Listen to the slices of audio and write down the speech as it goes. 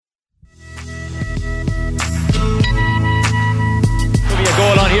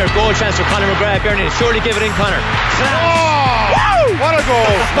goal chance for Conor McGrath. Bernie, surely give it in, Conor. Oh, what a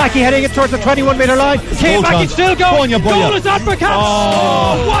goal! Mackey heading it towards the 21-metre line. Kane Mackey still going. Goal is on for Cats.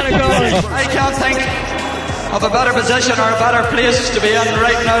 Oh, what a goal! I can't think of a better position or a better place to be in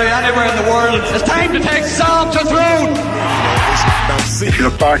right now anywhere in the world. It's time to take Sam to throne. If you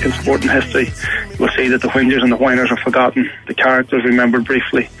look back in sporting history, you will see that the whingers and the whiners are forgotten, the characters remembered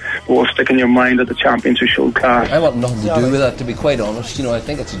briefly, but will stick in your mind that the champions who showed class. I want nothing to do with that, to be quite honest. I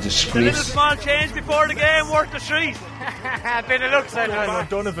think it's a disgrace. A little small change before the game worth the street. Bit of luck, Simon.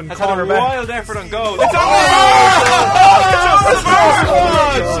 Donovan has had a wild effort on goal. It's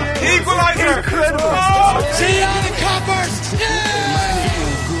Equaliser! Incredible! See all the coppers!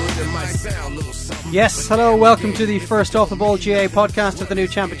 Yes, hello, welcome to the first Off the Ball GAA podcast of the new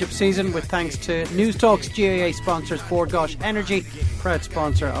championship season, with thanks to News Talk's GAA sponsors Bord Gáis Energy, proud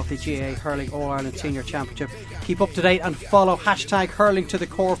sponsor of the GAA Hurling All-Ireland Senior Championship. Keep up to date and follow hashtag hurling to the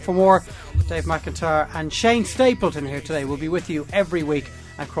core for more. Dave McIntyre and Shane Stapleton here today. We'll be with you every week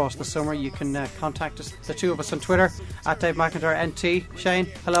across the summer. You can contact us, the two of us, on Twitter at Dave McIntyre NT. Shane,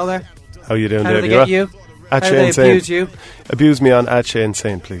 hello there. How you doing, How Dave? do they get you? At How do they abuse you? Abuse me on at Shane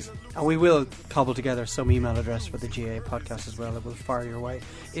Saint, please. And we will cobble together some email address for the GAA podcast as well that will fire your way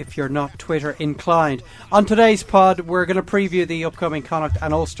if you're not Twitter inclined. On today's pod, we're going to preview the upcoming Connacht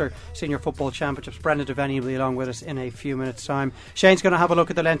and Ulster Senior Football Championships. Brendan Devenney will be along with us in a few minutes' time. Shane's going to have a look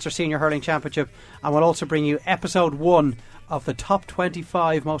at the Leinster Senior Hurling Championship, and we'll also bring you episode 1 of the top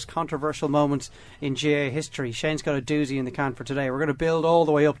 25 most controversial moments in GAA history. Shane's got a doozy in the can for today. We're going to build all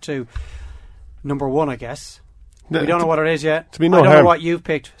the way up to number 1, I guess. We don't know what it is yet. I don't know what you've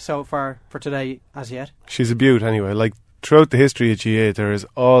picked so far for today as yet. She's a beaut anyway. Like, throughout the history of GAA, there is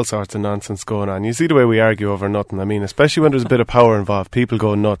all sorts of nonsense going on. You see the way we argue over nothing. I mean, especially when there's a bit of power involved, people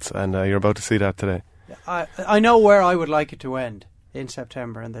go nuts, and you're about to see that today. I know where I would like it to end in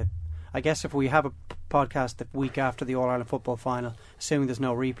September, and I guess if we have a podcast the week after the All-Ireland football final, assuming there's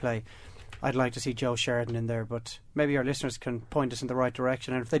no replay, I'd like to see Joe Sheridan in there, but maybe our listeners can point us in the right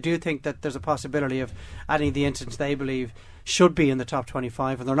direction. And if they do think that there's a possibility of adding the instance they believe should be in the top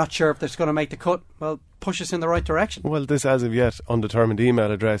 25 and they're not sure if it's going to make the cut, well, push us in the right direction. Well, this as of yet undetermined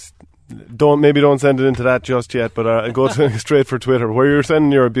email address, don't send it into that just yet, but go straight for Twitter. Where you're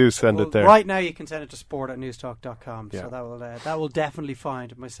sending your abuse, send it there. Right now you can send it to sport@newstalk.com, yeah. So that will definitely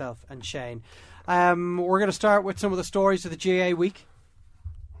find myself and Shane. We're going to start with some of the stories of the GAA week.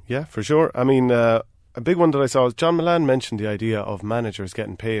 Yeah, for sure. I mean, a big one that I saw was John Milan mentioned the idea of managers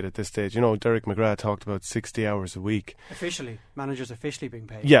getting paid at this stage. You know, Derek McGrath talked about 60 hours a week. Managers officially being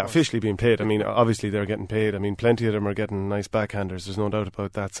paid. Yeah, officially being paid. I mean, obviously they're getting paid. I mean, plenty of them are getting nice backhanders. There's no doubt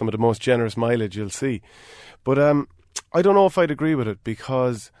about that. Some of the most generous mileage you'll see. But I don't know if I'd agree with it,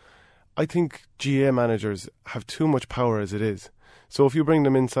 because I think GAA managers have too much power as it is. So if you bring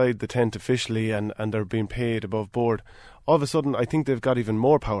them inside the tent officially and they're being paid above board, all of a sudden I think they've got even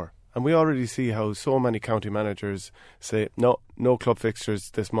more power. And we already see how so many county managers say, no club fixtures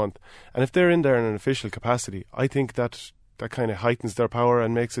this month. And if they're in there in an official capacity, I think that kind of heightens their power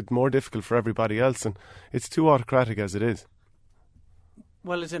and makes it more difficult for everybody else. And it's too autocratic as it is.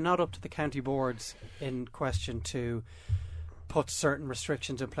 Well, is it not up to the county boards in question to put certain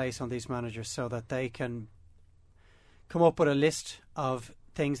restrictions in place on these managers so that they can come up with a list of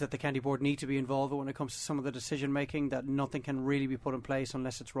things that the county board need to be involved with when it comes to some of the decision making, that nothing can really be put in place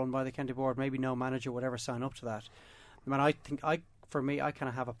unless it's run by the county board? Maybe no manager would ever sign up to that. I mean, I think for me, I kind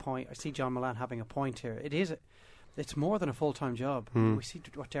of have a point. I see John Milan having a point here. It's more than a full-time job. We see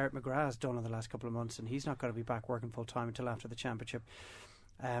what Derek McGrath has done in the last couple of months, and he's not going to be back working full-time until after the championship.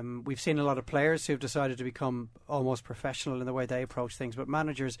 We've seen a lot of players who've decided to become almost professional in the way they approach things, but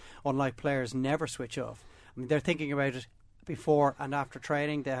managers, unlike players, never switch off. I mean, they're thinking about it before and after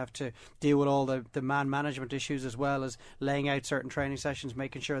training. They have to deal with all the man management issues, as well as laying out certain training sessions,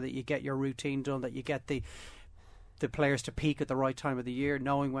 making sure that you get your routine done, that you get the players to peak at the right time of the year,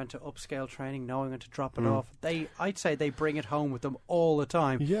 knowing when to upscale training, knowing when to drop it off. I'd say they bring it home with them all the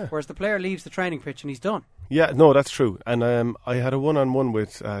time, whereas the player leaves the training pitch and he's done. Yeah, no, that's true. And I had a one-on-one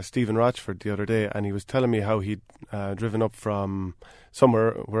with Stephen Rochford the other day, and he was telling me how he'd driven up from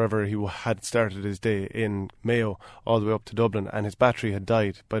somewhere, wherever he had started his day in Mayo, all the way up to Dublin, and his battery had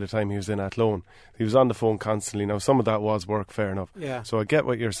died by the time he was in Athlone. He was on the phone constantly. Now, some of that was work, fair enough. Yeah. So I get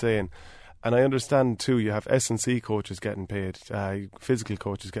what you're saying. And I understand too, you have S&C coaches getting paid, physical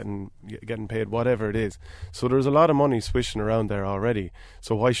coaches getting paid, whatever it is. So there's a lot of money swishing around there already.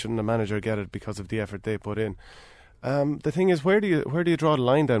 So why shouldn't a manager get it because of the effort they put in? The thing is, where do you draw the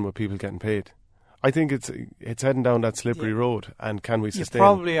line then with people getting paid? I think it's heading down that slippery road, and can we sustain? You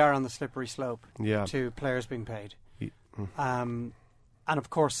probably are on the slippery slope to players being paid. And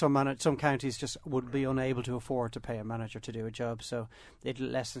of course, some counties just would be unable to afford to pay a manager to do a job, so it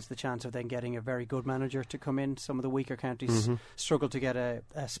lessens the chance of then getting a very good manager to come in. Some of the weaker counties struggle to get a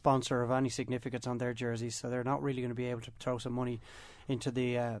sponsor of any significance on their jerseys, so they're not really going to be able to throw some money into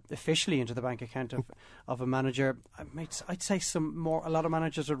the officially into the bank account of a manager. I'd say a lot of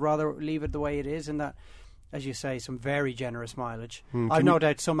managers would rather leave it the way it is, in that, as you say, some very generous mileage. I've no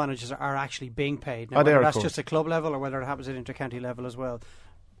doubt some managers are actually being paid. Now, whether that's just at club level or whether it happens at inter-county level as well,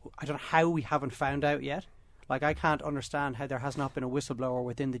 I don't know how we haven't found out yet. Like, I can't understand how there has not been a whistleblower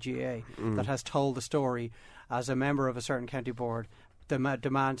within the GAA that has told the story as a member of a certain county board, the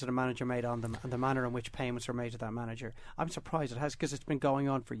demands that a manager made on them and the manner in which payments are made to that manager. I'm surprised it has, because it's been going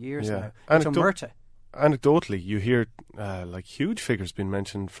on for years now. It's omerta. Anecdotally, you hear like huge figures being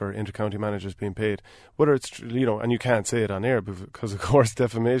mentioned for inter-county managers being paid. Whether it's and you can't say it on air because, of course,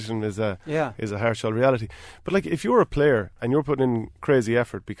 defamation is a harsh reality. But like, if you're a player and you're putting in crazy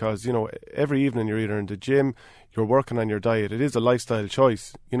effort, because every evening you're either in the gym, you're working on your diet. It is a lifestyle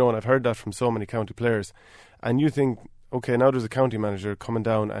choice, and I've heard that from so many county players. And you think, okay, now there's a county manager coming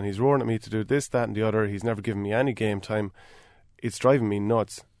down and he's roaring at me to do this, that, and the other. He's never given me any game time. It's driving me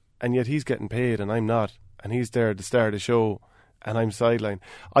nuts. And yet he's getting paid and I'm not. And he's there at the start of the show and I'm sidelined.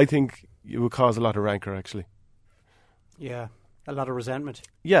 I think it would cause a lot of rancour, actually. Yeah, a lot of resentment.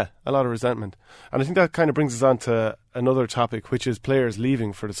 Yeah, a lot of resentment. And I think that kind of brings us on to another topic, which is players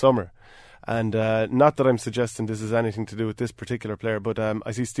leaving for the summer. And not that I'm suggesting this is anything to do with this particular player, but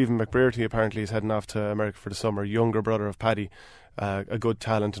I see Stephen McBrearty apparently is heading off to America for the summer, younger brother of Paddy, a good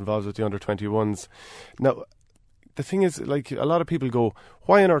talent involved with the under-21s. Now, the thing is, like, a lot of people go,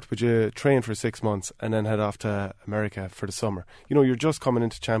 why on earth would you train for 6 months and then head off to America for the summer? You're just coming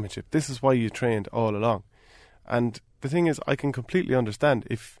into championship. This is why you trained all along. And the thing is, I can completely understand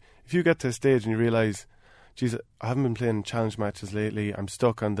if you get to a stage and you realise, geez, I haven't been playing challenge matches lately, I'm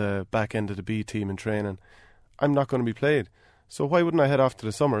stuck on the back end of the B team in training, I'm not going to be played. So why wouldn't I head off to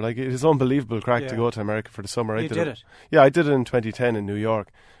the summer? Like, it is unbelievable crack to go to America for the summer. You did it? Yeah, I did it in 2010 in New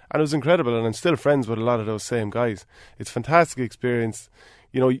York. And it was incredible, and I'm still friends with a lot of those same guys. It's a fantastic experience.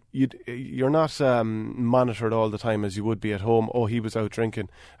 You're not monitored all the time as you would be at home. Oh, he was out drinking.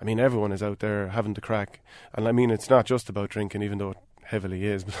 I mean, everyone is out there having the crack. And I mean, it's not just about drinking, even though it heavily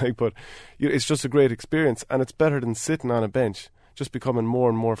is. But it's just a great experience, and it's better than sitting on a bench, just becoming more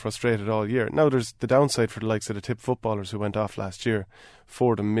and more frustrated all year. Now, there's the downside for the likes of the tip footballers who went off last year.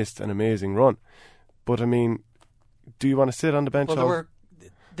 4 of them missed an amazing run. But, I mean, do you want to sit on the bench? Well,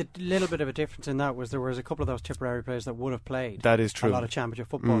 the little bit of a difference in that was there was a couple of those Tipperary players that would have played. That is true. A lot of championship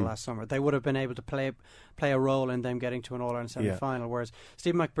football last summer. They would have been able to play a role in them getting to an All-Ireland semi-final. Whereas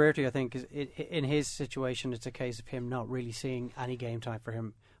Stephen McBrearty, I think, in his situation, it's a case of him not really seeing any game time for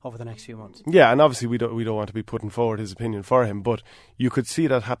him over the next few months. Yeah, and obviously we don't want to be putting forward his opinion for him, but you could see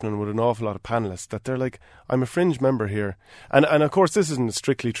that happening with an awful lot of panellists, that they're like, I'm a fringe member here. And of course this isn't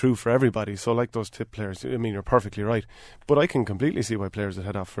strictly true for everybody, so like those tip players, I mean, you're perfectly right. But I can completely see why players would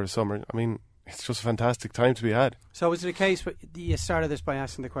head off for a summer. I mean, it's just a fantastic time to be had. So is it a case, you started this by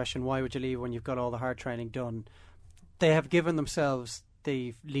asking the question, why would you leave when you've got all the hard training done? They have given themselves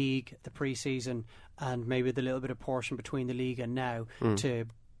the league, the pre-season, and maybe the little bit of portion between the league and now to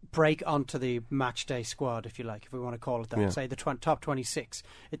break onto the match day squad, if you like, if we want to call it that. Say the top 26,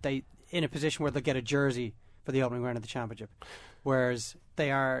 they in a position where they'll get a jersey for the opening round of the championship, whereas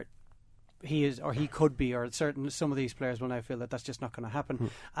he could be, or some of these players will now feel that that's just not going to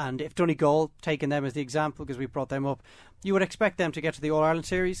happen. And if Donegal, taking them as the example because we brought them up, you would expect them to get to the All-Ireland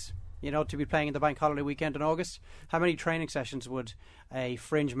series, to be playing in the bank holiday weekend in August. How many training sessions would a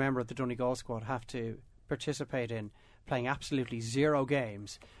fringe member of the Donegal squad have to participate in, playing absolutely 0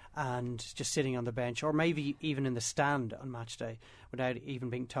 games and just sitting on the bench, or maybe even in the stand on match day without even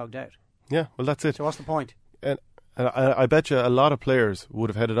being tugged out? Yeah, well, that's it. So what's the point? And I bet you a lot of players would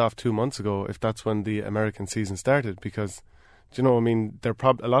have headed off 2 months ago if that's when the American season started, because, a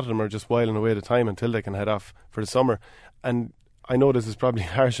lot of them are just whiling away the time until they can head off for the summer. And I know this is probably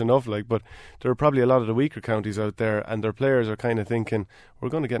harsh enough, but there are probably a lot of the weaker counties out there, and their players are kind of thinking, we're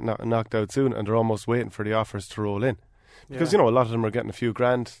going to get knocked out soon, and they're almost waiting for the offers to roll in. Because, a lot of them are getting a few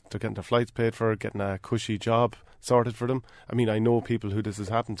grand, they're getting their flights paid for, getting a cushy job sorted for them. I mean, I know people who this has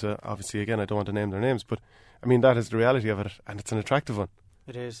happened to. Obviously, again, I don't want to name their names, but, I mean, that is the reality of it, and it's an attractive one.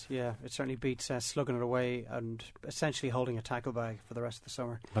 It is, yeah. It certainly beats slugging it away and essentially holding a tackle bag for the rest of the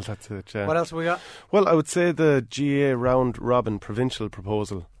summer. Well, that's it, yeah. What else have we got? Well, I would say the GAA round-robin provincial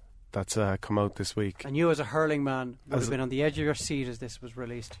proposal that's come out this week. And you, as a hurling man, would have been on the edge of your seat as this was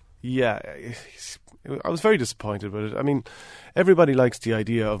released. Yeah, I was very disappointed with it. I mean, everybody likes the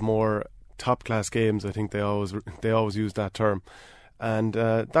idea of more top-class games. I think they always use that term. And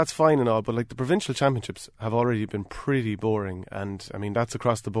that's fine and all, but like the provincial championships have already been pretty boring, and I mean that's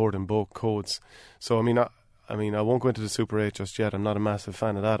across the board in both codes. So I mean I won't go into the Super 8 just yet. I'm not a massive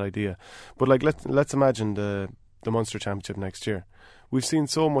fan of that idea, but like let's imagine the Munster Championship next year. We've seen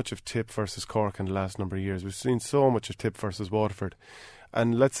so much of Tip versus Cork in the last number of years. We've seen so much of Tip versus Waterford,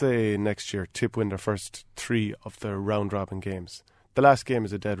 and let's say next year Tip win their first 3 of their round robin games. The last game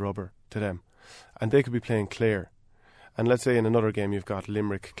is a dead rubber to them, and they could be playing Clare. And let's say in another game you've got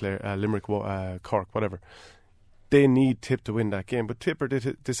Limerick, Cork, whatever. They need Tip to win that game, but Tip are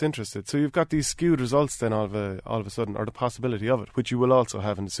disinterested. So you've got these skewed results then all of a sudden, or the possibility of it, which you will also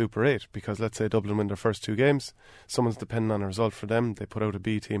have in the Super 8, because let's say Dublin win their first 2 games, someone's depending on a result for them, they put out a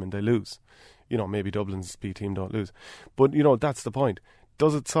B team and they lose. You know, maybe Dublin's B team don't lose. But, you know, that's the point.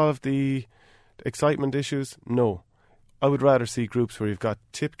 Does it solve the excitement issues? No. I would rather see groups where you've got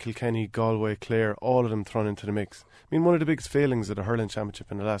Tip, Kilkenny, Galway, Clare, all of them thrown into the mix. I mean, one of the biggest failings of the hurling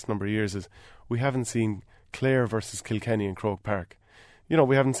championship in the last number of years is we haven't seen Clare versus Kilkenny in Croke Park. You know,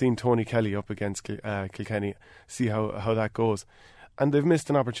 we haven't seen Tony Kelly up against Kilkenny, see how that goes. And they've missed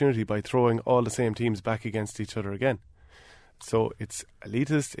an opportunity by throwing all the same teams back against each other again. So it's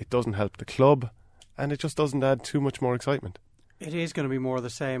elitist, it doesn't help the club, and it just doesn't add too much more excitement. It is going to be more of the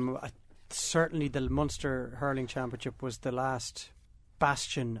same. Certainly the Munster Hurling Championship was the last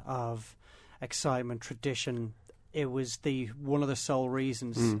bastion of excitement, tradition. It was one of the sole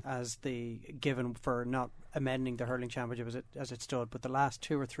reasons as the given for not amending the Hurling Championship as it stood. But the last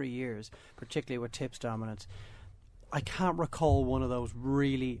 2 or 3 years, particularly with Tip's dominance, I can't recall one of those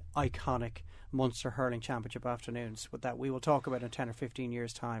really iconic Munster Hurling Championship afternoons that we will talk about in 10 or 15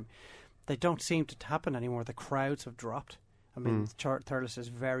 years' time. They don't seem to happen anymore. The crowds have dropped. I mean, Thurles is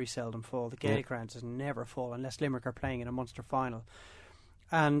very seldom full. The Gaelic rounds is never full unless Limerick are playing in a Munster final.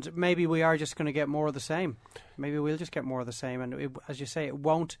 And maybe we are just going to get more of the same. Maybe we'll just get more of the same. And as you say, it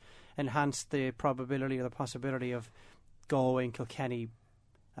won't enhance the probability or the possibility of Galway and Kilkenny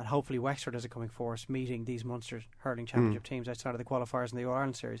and hopefully Wexford as a coming force meeting these Munster Hurling Championship teams outside of the qualifiers in the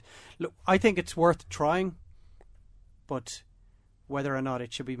All-Ireland Series. Look, I think it's worth trying, but whether or not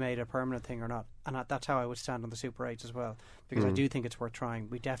it should be made a permanent thing or not, and that's how I would stand on the Super 8s as well, because I do think it's worth trying.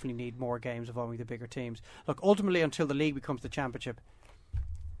 We definitely need more games involving the bigger teams. Look, ultimately, until the league becomes the championship,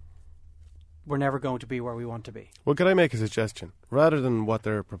 we're never going to be where we want to be. Well, could I make a suggestion? Rather than what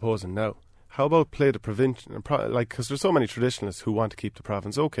they're proposing now, how about play the provincial, because there's so many traditionalists who want to keep the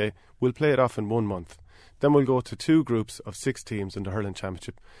province. Okay, we'll play it off in 1 month. Then we'll go to 2 groups of 6 teams in the hurling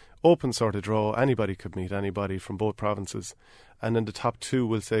championship. Open sort of draw, anybody could meet anybody from both provinces. And then the top 2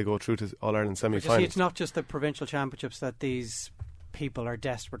 will say go through to All-Ireland semi-finals. See, it's not just the provincial championships that these people are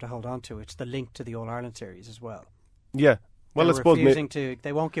desperate to hold on to. It's the link to the All-Ireland Series as well. Yeah. Well, I suppose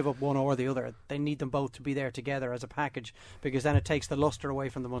they won't give up one or the other. They need them both to be there together as a package, because then it takes the lustre away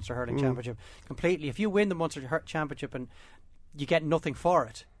from the Munster Hurling Championship completely. If you win the Munster Championship and you get nothing for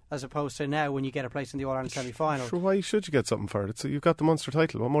it, as opposed to now when you get a place in the All-Ireland semi-final. Sure, why should you get something for it? So you've got the Munster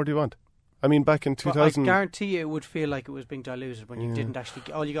title. What more do you want? I mean, back in 2000... I guarantee you it would feel like it was being diluted when you didn't actually...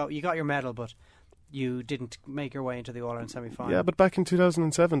 you got your medal, but you didn't make your way into the All-Ireland semi-final. Yeah, but back in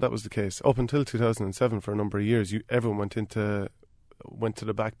 2007 that was the case. Up until 2007 for a number of years, everyone went to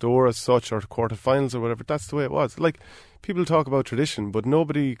the back door as such, or quarter-finals or whatever. That's the way it was. Like, people talk about tradition, but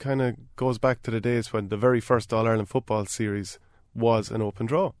nobody kind of goes back to the days when the very first All-Ireland football series was an open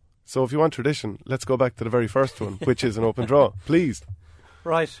draw. So if you want tradition, let's go back to the very first one, which is an open draw. Please.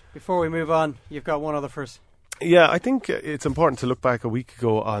 Right, before we move on, you've got one other first. Yeah, I think it's important to look back a week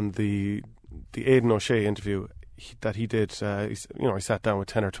ago on the Aidan O'Shea interview that he did. He sat down with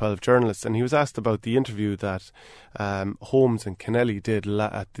 10 or 12 journalists, and he was asked about the interview that Holmes and Kennelly did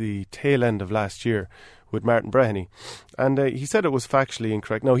at the tail end of last year with Martin Breheny, and he said it was factually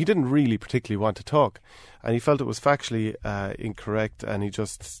incorrect. No, he didn't really particularly want to talk, and he felt it was factually incorrect, and he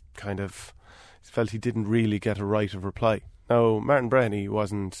just kind of felt he didn't really get a right of reply. Now, Martin Breheny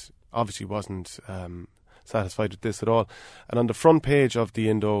wasn't satisfied with this at all, and on the front page of the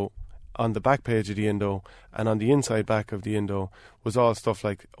Indo, on the back page of the Indo, and on the inside back of the Indo was all stuff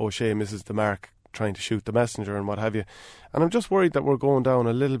like O'Shea misses the mark, trying to shoot the messenger and what have you. And I'm just worried that we're going down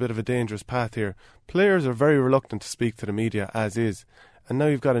a little bit of a dangerous path here. Players are very reluctant to speak to the media as is, and now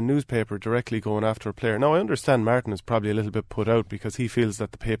you've got a newspaper directly going after a player. Now, I understand Martin is probably a little bit put out because he feels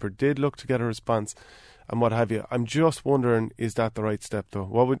that the paper did look to get a response and what have you. I'm just wondering, is that the right step though?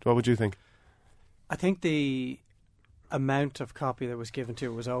 What would you think? I think the amount of copy that was given to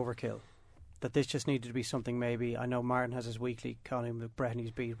it was overkill. that this just needed to be something. Maybe I know Martin has his weekly column with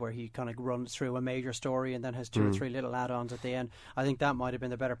Brehony's Beat where he kind of runs through a major story and then has 2 or 3 little add-ons at the end. I think that might have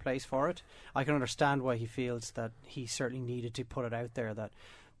been the better place for it. I can understand why he feels that he certainly needed to put it out there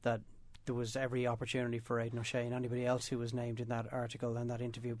that there was every opportunity for Aidan O'Shea and anybody else who was named in that article and that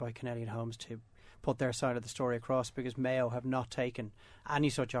interview by Kennelly and Holmes to put their side of the story across, because Mayo have not taken any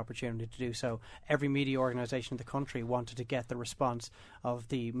such opportunity to do so. Every media organisation in the country wanted to get the response of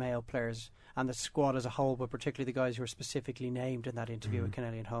the Mayo players and the squad as a whole, but particularly the guys who were specifically named in that interview with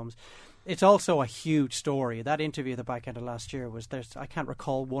Kennelly and Holmes. It's also a huge story. That interview at the back end of last year I can't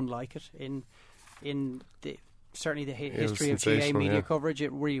recall one like it in the certainly the history of GAA media coverage.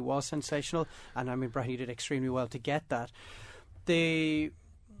 It really was sensational, and I mean Brehony did extremely well to get that. The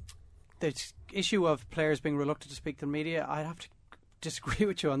issue of players being reluctant to speak to the media, I'd have to disagree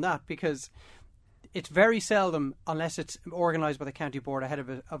with you on that, because it's very seldom, unless it's organised by the county board ahead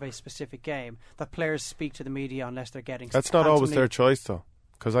of a specific game, that players speak to the media unless they're getting... That's not always their choice, though,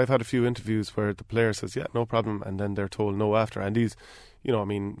 because I've had a few interviews where the player says, yeah, no problem, and then they're told no after. And these, I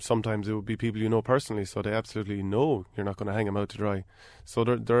mean, sometimes it would be people you know personally, so they absolutely know you're not going to hang them out to dry. So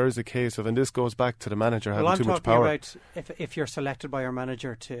there is a case of, and this goes back to the manager having too much power. About if you're selected by your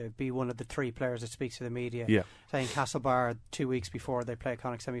manager to be one of the 3 players that speaks to the media, saying Castlebar 2 weeks before they play a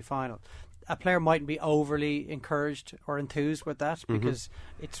Connacht semi-final, a player mightn't be overly encouraged or enthused with that, because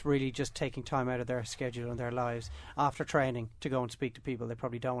it's really just taking time out of their schedule and their lives after training to go and speak to people they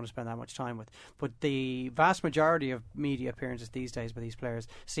probably don't want to spend that much time with. But the vast majority of media appearances these days by these players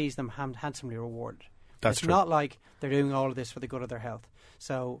sees them handsomely rewarded. It's true. Not like they're doing all of this for the good of their health.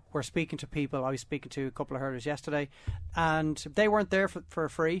 So we're speaking to people. I was speaking to a couple of hurlers yesterday, and they weren't there for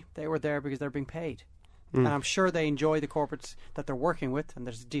free. They were there because they're being paid. And I'm sure they enjoy the corporates that they're working with, and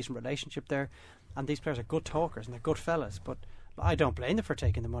there's a decent relationship there. And these players are good talkers and they're good fellas. But I don't blame them for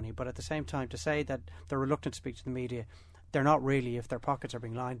taking the money. But at the same time, to say that they're reluctant to speak to the media, they're not really if their pockets are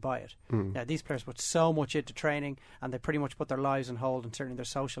being lined by it. Now, these players put so much into training, and they pretty much put their lives on hold, and certainly their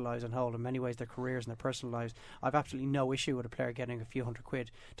social lives on hold, in many ways their careers and their personal lives. I've absolutely no issue with a player getting a few £100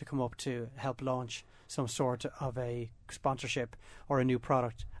 to come up to help launch some sort of a sponsorship or a new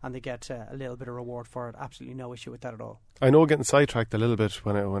product, and they get a little bit of reward for it. Absolutely no issue with that at all. I know we're getting sidetracked a little bit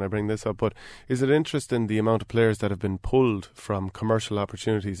when I bring this up, but is it interesting the amount of players that have been pulled from commercial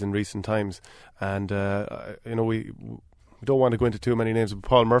opportunities in recent times? And we don't want to go into too many names, but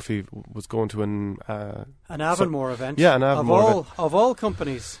Paul Murphy was going to an Avonmore event. Yeah, an Avonmore event. Of all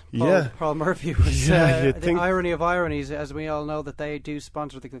companies, Paul Murphy was the irony of ironies, as we all know that they do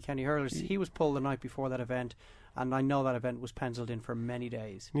sponsor the Kilkenny Hurlers. He was pulled the night before that event, and I know that event was penciled in for many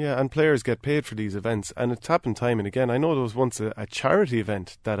days. Yeah, and players get paid for these events, and it's happened time and again. I know there was once a charity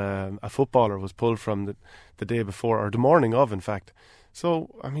event that a footballer was pulled from the day before, or the morning of, in fact.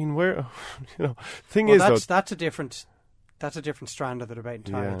 So, I mean, that's a different strand of the debate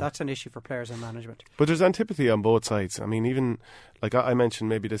entirely. That's an issue for players and management. But there's antipathy on both sides. I mean, even, like I mentioned,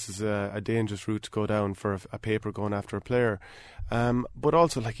 maybe this is a dangerous route to go down for a paper going after a player. But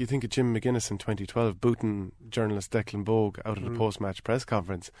also, like, you think of Jim McGuinness in 2012 booting journalist Declan Bogue out of the post-match press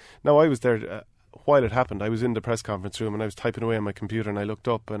conference. Now, I was there while it happened. I was in the press conference room and I was typing away on my computer, and I looked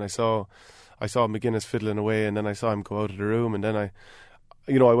up and I saw McGuinness fiddling away, and then I saw him go out of the room, and then I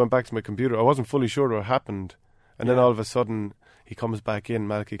went back to my computer. I wasn't fully sure what happened. And then all of a sudden, he comes back in,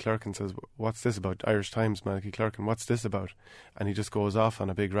 Malachy Clerkin says, "What's this about?" Irish Times, Malachy Clerkin, "What's this about?" And he just goes off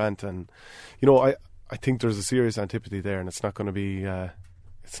on a big rant. And, I think there's a serious antipathy there, and it's not going to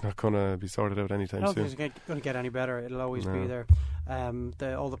be sorted out anytime soon. I don't think it's going to get any better. It'll always be there.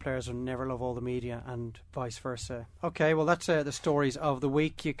 All the players will never love all the media, and vice versa. Okay, well, that's the stories of the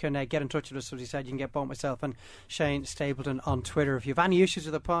week. You can get in touch with us, as you said. You can get both myself and Shane Stapleton on Twitter. If you have any issues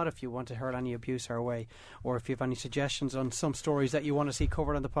with the pod, if you want to hurl any abuse our way, or if you have any suggestions on some stories that you want to see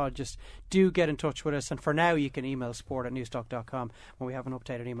covered on the pod, just do get in touch with us. And for now, you can email sport@newstalk.com. When we have an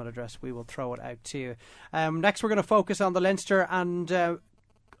updated email address, we will throw it out to you. Next, we're going to focus on the Leinster and the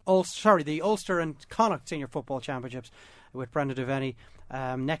Ulster and Connacht Senior Football Championships with Brendan Devenney.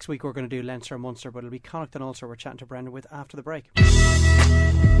 Next week we're going to do Leinster and Munster, but it'll be Connacht and Ulster we're chatting to Brendan with after the break.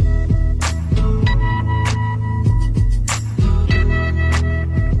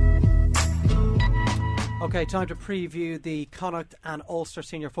 Okay, time to preview the Connacht and Ulster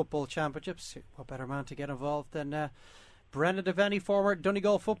Senior Football Championships. What better man to get involved than Brendan Devenney, former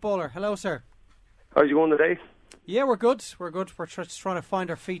Donegal footballer. Hello, sir. How's you going today? Yeah, we're good. We're just trying to find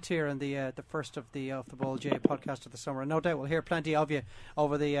our feet here in the first of the Off the Ball GAA podcast of the summer. And no doubt we'll hear plenty of you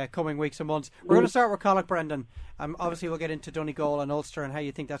over the coming weeks and months. We're going to start with Connacht, Brendan. Obviously, we'll get into Donegal and Ulster and how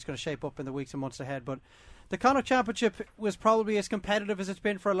you think that's going to shape up in the weeks and months ahead. But the Connacht Championship was probably as competitive as it's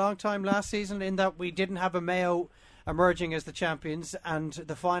been for a long time last season, in that we didn't have a Mayo emerging as the champions, and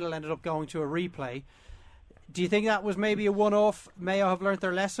the final ended up going to a replay. Do you think that was maybe a one-off? Mayo have learnt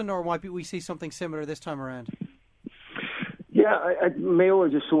their lesson, or might we see something similar this time around? Yeah, Mayo are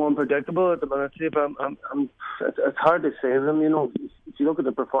just so unpredictable at the minute. It's hard to say them. You know, if you look at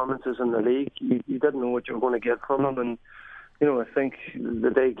the performances in the league, you didn't know what you were going to get from them. And you know, I think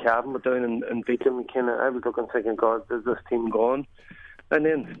the day Cavan went down and beat them, I was looking thinking, God, is this team gone? And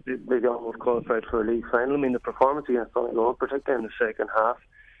then they almost qualified for a league final. I mean, the performance against Donegal, particularly in the second half,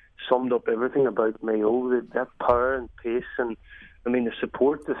 summed up everything about Mayo. That power and pace, and I mean, the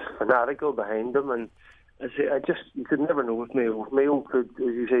support is fanatical behind them. And you could never know with Mayo. Mayo could,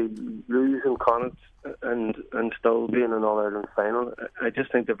 as you say, lose in Connacht and still be in an All-Ireland final. I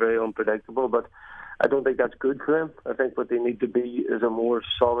just think they're very unpredictable, but I don't think that's good for them. I think what they need to be is a more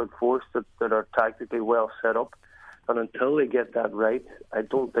solid force that are tactically well set up. And until they get that right, I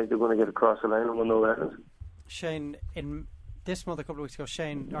don't think they're going to get across the line and win All-Ireland. Shane, in this month, a couple of weeks ago,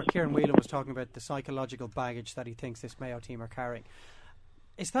 Kieran Whelan was talking about the psychological baggage that he thinks this Mayo team are carrying.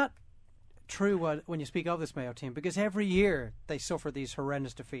 Is that true when you speak of this Mayo team? Because every year they suffer these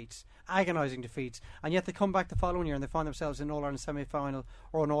horrendous defeats, agonising defeats, and yet they come back the following year and they find themselves in an All-Ireland semi-final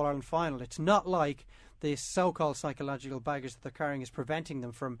or an All-Ireland final. It's not like the so-called psychological baggage that they're carrying is preventing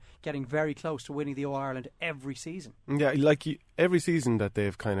them from getting very close to winning the All-Ireland every season. Yeah, every season that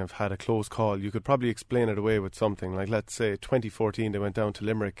they've kind of had a close call, you could probably explain it away with something. Like, let's say 2014 they went down to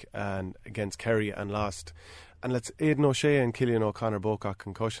Limerick and against Kerry and lost. And Aidan O'Shea and Cillian O'Connor both got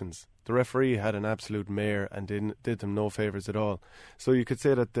concussions. The referee had an absolute mare and did them no favours at all. So you could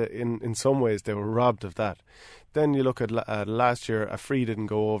say that in some ways they were robbed of that. Then you look at last year, a free didn't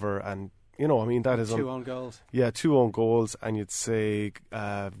go over, and you know, I mean, that is two own goals. Yeah, 2 own goals, and you'd say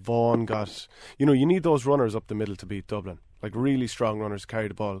Vaughan got. You know, you need those runners up the middle to beat Dublin. Like really strong runners carry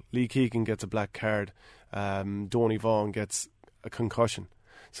the ball. Lee Keegan gets a black card. Donny Vaughan gets a concussion.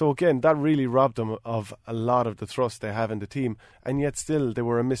 So again, that really robbed them of a lot of the thrust they have in the team, and yet still they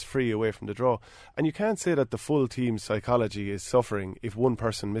were a miss free away from the draw. And you can't say that the full team's psychology is suffering if one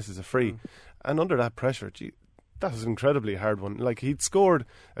person misses a free. And under that pressure, that was an incredibly hard one. Like, he'd scored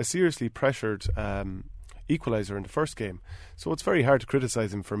a seriously pressured equaliser in the first game, so it's very hard to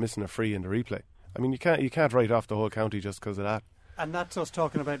criticise him for missing a free in the replay. I mean, you can't write off the whole county just because of that. And that's us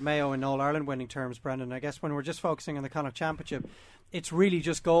talking about Mayo in All-Ireland winning terms, Brendan. I guess when we're just focusing on the Connacht Championship, it's really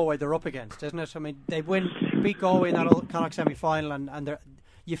just Galway they're up against, isn't it? I mean, they beat Galway in that Connacht semi-final, and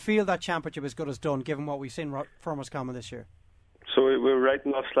you feel that championship is good as done, given what we've seen from Roscommon this year. So we're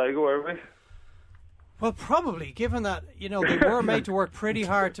writing off Sligo, are we? Well, probably, given that, you know, they were made to work pretty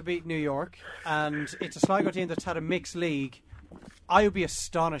hard to beat New York, and it's a Sligo team that's had a mixed league. I would be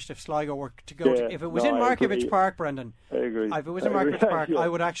astonished if Sligo were to go to, if it was in Markievicz Park, Brendan. I agree. If it was in Markievicz Park, I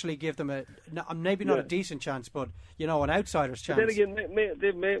would actually give them maybe not a decent chance, but you know, an outsider's chance. But then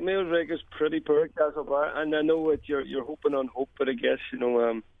again, Mayo's record's pretty poor at Castlebar, and I know what you're hoping on hope, but I guess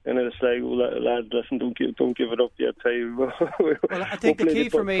and the Sligo lads, listen, don't give it up yet. Well, I think the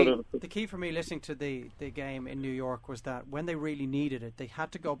key for me listening to the game in New York was that when they really needed it, they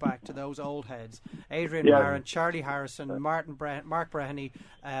had to go back to those old heads: Adrian Maran, Charlie Harrison, Mark Breheny,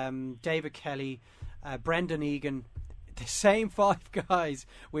 David Kelly, Brendan Egan. The same 5 guys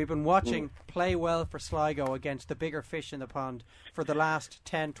we've been watching play well for Sligo against the bigger fish in the pond for the last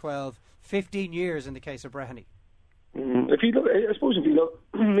 10, 12, 15 years in the case of Breheny. If you look,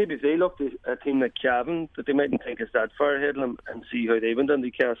 maybe if they looked at a team like Cavan, that they mightn't think it's that far ahead of them, and see how they went into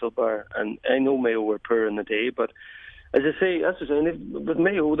Castlebar. And I know Mayo were poor in the day, but as I say, that's the thing. With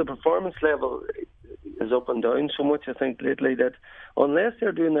Mayo, the performance level is up and down so much, I think, lately, that unless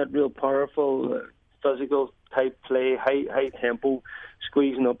they're doing that real powerful, physical type play, high tempo,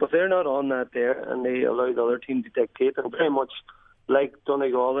 squeezing up, if they're not on that there and they allow the other team to dictate, and very much like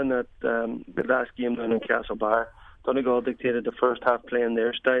Donegal in that the last game down in Castlebar, Donegal dictated the first half playing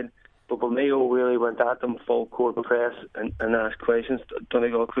their style, but when Mayo really went at them full court press and asked questions,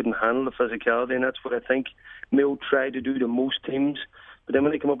 Donegal couldn't handle the physicality, and that's what I think Mayo tried to do to most teams. But then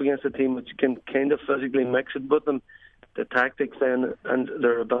when they come up against a team which can kind of physically mix it with them, the tactics then and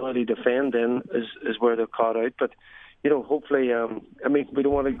their ability to defend then is where they're caught out. But hopefully, I mean, we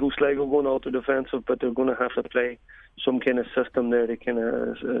don't want to go Sligo going ultra defensive, but they're going to have to play some kind of system there to kind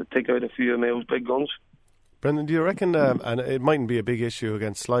of take out a few of Mayo's big guns. Brendan, do you reckon, and it mightn't be a big issue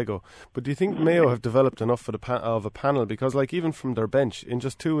against Sligo, but do you think Mayo have developed enough for of a panel? Because, like, even from their bench, in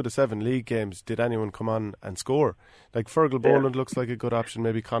just 2 of the 7 league games, did anyone come on and score? Like, Fergal Boland looks like a good option,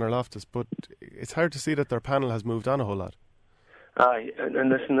 maybe Conor Loftus, but it's hard to see that their panel has moved on a whole lot. Aye, and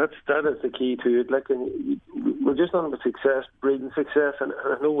listen, that is the key to it. Like, we're just not about success, breeding success, and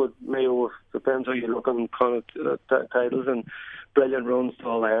I know with Mayo, depends how you look on kind of titles and brilliant runs to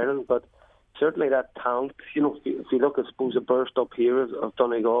All Ireland, but certainly that talent, you know, if you look, I suppose, a burst up here of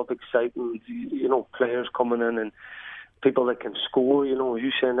Donegal, exciting, you know, players coming in and people that can score, you know,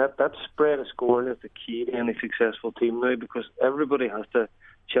 you saying that spread of scoring is the key to any successful team now, because everybody has to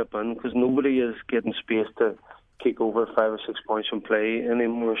chip in, because nobody is getting space to kick over 5 or 6 points from play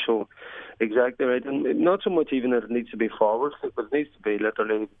anymore. So exactly right, and not so much even that it needs to be forwards, but it needs to be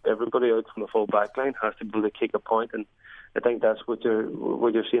literally everybody out from the full back line has to be able to kick a point, and I think that's what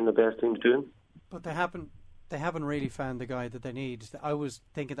you're seeing the best teams doing. But they haven't really found the guy that they need. I was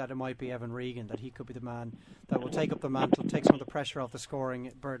thinking that it might be Evan Regan, that he could be the man that will take up the mantle, take some of the pressure off the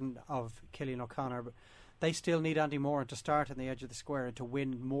scoring burden of Cillian O'Connor. But they still need Andy Moran to start on the edge of the square and to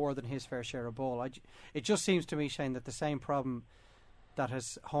win more than his fair share of ball. It just seems to me, Shane, that the same problem that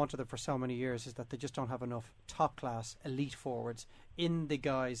has haunted them for so many years is that they just don't have enough top-class elite forwards in the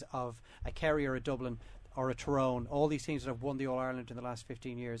guise of a Kerry or a Dublin or a Tyrone, all these teams that have won the All-Ireland in the last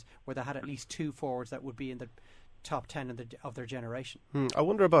 15 years, where they had at least 2 forwards that would be in the top 10 of their generation. I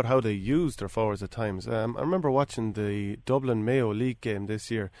wonder about how they used their forwards at times. I remember watching the Dublin Mayo League game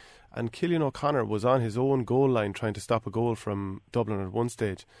this year, and Cillian O'Connor was on his own goal line trying to stop a goal from Dublin at one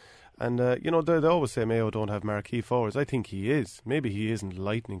stage. And, you know, they always say Mayo don't have marquee forwards. I think he is. Maybe he isn't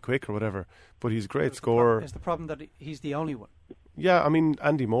lightning quick or whatever, but he's a great scorer. Is the problem that he's the only one? Yeah, I mean,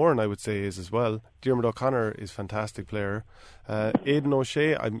 Andy Moran, I would say, is as well. Diarmuid O'Connor is a fantastic player. Aidan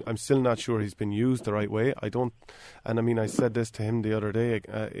O'Shea, I'm still not sure he's been used the right way. I said this to him the other day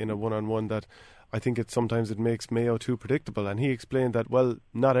in a one-on-one, that I think sometimes it makes Mayo too predictable. And he explained that, well,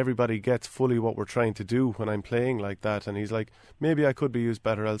 not everybody gets fully what we're trying to do when I'm playing like that. And he's like, maybe I could be used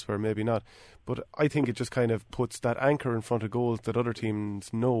better elsewhere, maybe not. But I think it just kind of puts that anchor in front of goals that other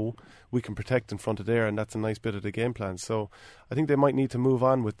teams know we can protect in front of there, and that's a nice bit of the game plan. So I think they might need to move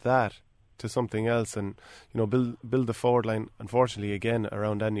on with that to something else and, you know, build the forward line, unfortunately, again,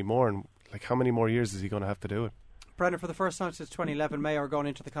 around Andy Moran. Like, how many more years is he going to have to do it? Brendan, for the first time since 2011, Mayo are going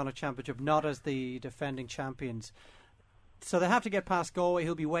into the Connacht Championship not as the defending champions. So they have to get past Galway,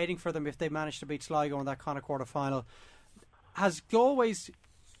 who'll be waiting for them if they manage to beat Sligo in that Connacht quarter-final. Has Galway's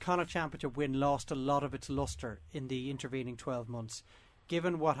Connacht Championship win lost a lot of its lustre in the intervening 12 months,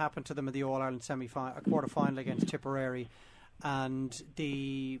 given what happened to them in the All-Ireland quarter-final against Tipperary and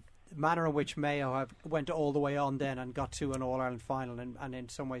the manner in which Mayo went all the way on then and got to an All-Ireland final and in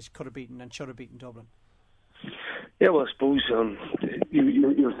some ways could have beaten and should have beaten Dublin? Yeah, well, I suppose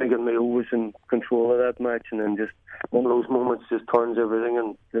you're thinking Mayo was in control of that match, and then just one of those moments just turns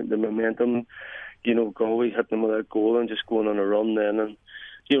everything, and the momentum, you know, Galway hitting them with that goal and just going on a run then. And,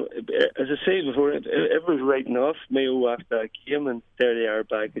 you know, as I said before, it was writing off Mayo after that game, and there they are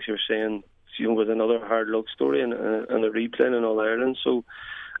back, as you're saying, you know, with another hard luck story and a replay in All Ireland. So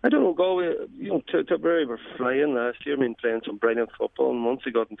I don't know, Galway, you know, Tipperary were flying last year, I mean, playing some brilliant football, and once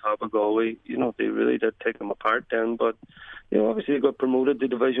they got on top of Galway, you know, they really did take them apart then, but, you know, obviously they got promoted to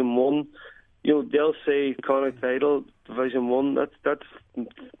Division 1. You know, they'll say Connacht title, Division 1, that's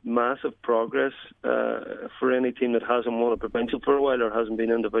massive progress for any team that hasn't won a provincial for a while or hasn't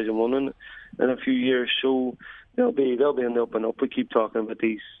been in Division 1 in a few years, so they'll be in the up and up. We keep talking about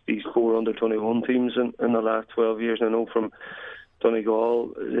these 4 under-21 teams in the last 12 years, and I know from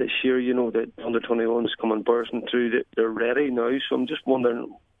Donegal this year, you know, that under-21s coming bursting through, they're ready now, so I'm just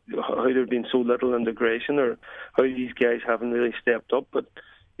wondering how there's been so little integration or how these guys haven't really stepped up, but,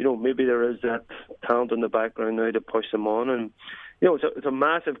 you know, maybe there is that talent in the background now to push them on, and, you know, it's a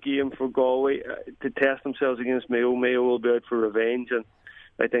massive game for Galway to test themselves against Mayo. Mayo will be out for revenge, and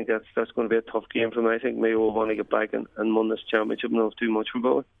I think that's going to be a tough game for them. I think Mayo will want to get back and win this championship and not too much for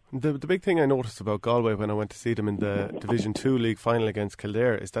Galway. The big thing I noticed about Galway when I went to see them in the Division 2 League final against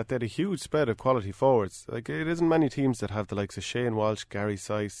Kildare is that they had a huge spread of quality forwards. Like, it isn't many teams that have the likes of Shane Walsh, Gary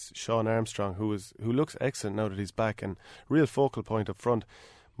Syce, Sean Armstrong, who looks excellent now that he's back, and real focal point up front.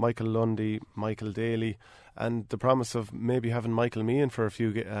 Michael Lundy, Michael Daly, and the promise of maybe having Michael Meehan for a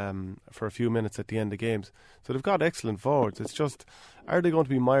few minutes at the end of games. So they've got excellent forwards. It's just, are they going to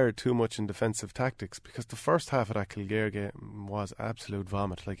be mired too much in defensive tactics? Because the first half of that Kildare game was absolute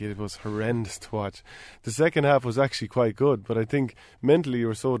vomit. Like, it was horrendous to watch. The second half was actually quite good, but I think mentally you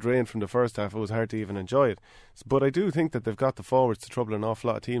were so drained from the first half it was hard to even enjoy it. But I do think that they've got the forwards to trouble an awful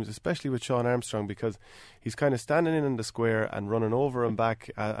lot of teams, especially with Sean Armstrong, because he's kind of standing in the square and running over and back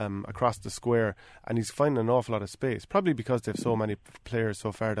across the square, and he's finding an awful lot of space, probably because they have so many players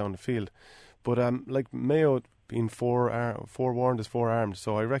so far down the field. But like Mayo being forewarned is forearmed,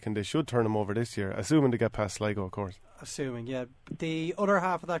 so I reckon they should turn him over this year, assuming they get past Sligo, of course. Assuming, yeah. The other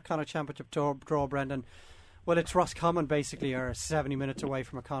half of that Connacht Championship draw, Brendan, well, it's Roscommon basically are 70 minutes away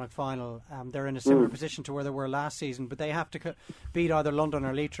from a Connacht final. They're in a similar position to where they were last season, but they have to beat either London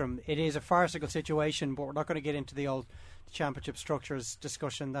or Leitrim. It is a farcical situation, but we're not going to get into the old championship structures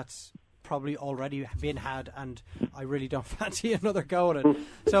discussion. That's probably already been had, and I really don't fancy another go at it.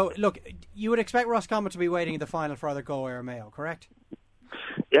 So, look, you would expect Roscommon to be waiting in the final for either Galway or Mayo, correct?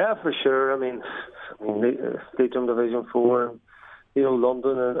 Yeah, for sure. I mean Leitrim Division 4,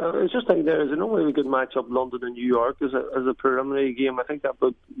 London. It's just like there's no way we could match up London and New York as a preliminary game. I think that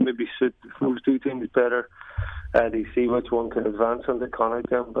would maybe suit those two teams better. To see which one can advance on the Connacht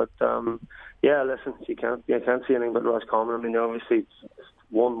then. But yeah, listen, you can't see anything but Roscommon. I mean, obviously it's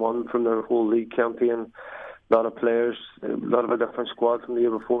 1-1 from their whole league campaign. A lot of players, a lot of a different squad from the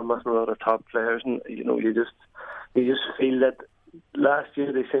year before, missing a lot of top players, and you just feel that last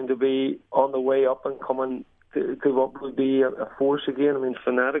year they seemed to be on the way up and coming to what would be a force again. I mean,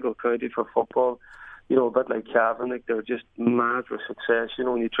 fanatical county for football. A bit like Cavan, like they're just mad for success.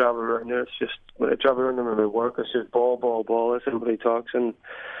 When you travel around there, when I travel around them and I work, it's just ball as everybody talks. And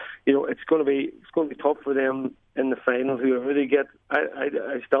it's going to be tough for them in the final. Whoever they get,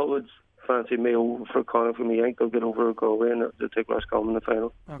 I still would fancy Mayo for Connacht. For me, I think they'll get over Galway and they'll take Roscommon in the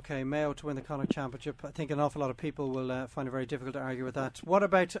final. Okay, Mayo to win the Connacht Championship. I think an awful lot of people will find it very difficult to argue with that. What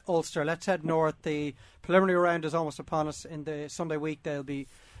about Ulster? Let's head north. The preliminary round is almost upon us. In the Sunday week, they'll be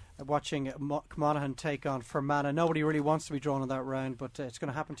watching Monaghan take on Fermanagh. Nobody really wants to be drawn in that round, but it's going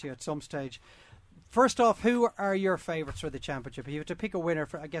to happen to you at some stage. First off, who are your favourites for the championship? If you have to pick a winner,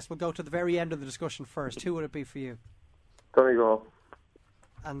 I guess we'll go to the very end of the discussion first. Who would it be for you? Donegal.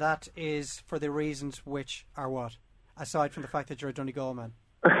 And that is for the reasons which are what? Aside from the fact that you're a Donegal man.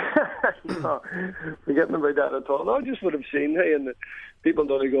 No, forgetting about that at all. No, I just would have seen, and people in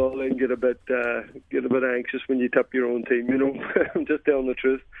Donegal get a bit anxious when you tip your own team. I'm just telling the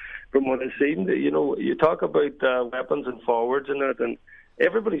truth from what I've seen. You talk about weapons and forwards and that, and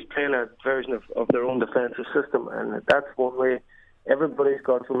everybody's playing a version of their own defensive system, and that's one way. Everybody's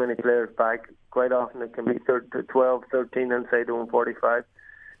got so many players back. Quite often it can be 12, 13 inside their own 45.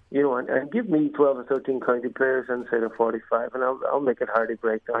 And give me 12 or 13 county players inside of 45, and I'll make it hard to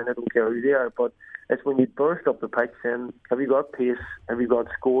break down. I don't care who they are, but it's when you burst up the pitch. Then have you got pace? Have you got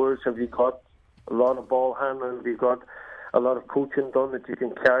scores? Have you got a lot of ball handling? Have you got a lot of coaching done that you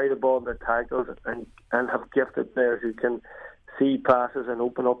can carry the ball in the tackles and have gifted players who can see passes and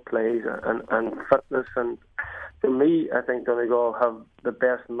open up plays and fitness? And to me, I think Donegal have the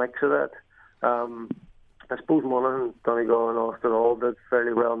best mix of that. I suppose Monaghan, Donegal and Ulster all did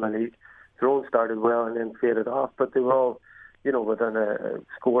fairly well in the league. Tyrone started well and then faded off, but they were all, within a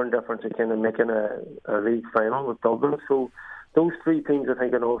scoring difference of kind of making a league final with Dublin. So those three teams, I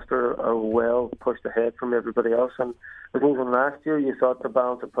think, in Ulster are well pushed ahead from everybody else. And I suppose when last year you thought the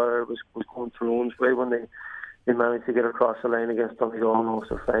balance of power was going Tyrone's way when they managed to get across the line against Donegal in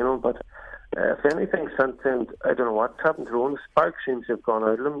Ulster final. But if anything, since then, I don't know what's happened to Tyrone. The spark seems to have gone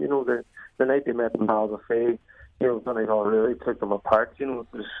out of them. The night they met in Ballybofey, Donegal really took them apart.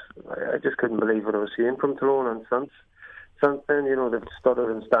 I just couldn't believe what I was seeing from Tyrone, and since then, they've stuttered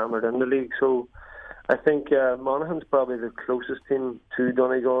and stammered in the league. So I think Monaghan's probably the closest team to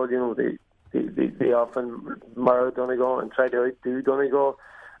Donegal. They often mirror Donegal and try to outdo Donegal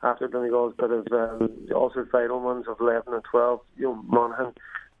after Donegal's bit of Ulster final ones of 11 and 12. Monaghan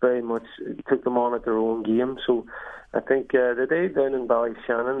very much took them on at their own game. So I think the day down in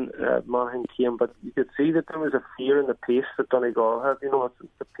Ballyshannon, Monaghan came, but you could see that there was a fear in the pace that Donegal had.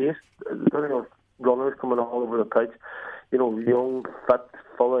 It's the pace, Donegal runners coming all over the pitch, young, fit,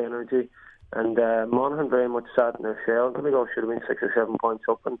 full of energy. And Monaghan very much sat in their shell. Donegal should have been 6 or 7 points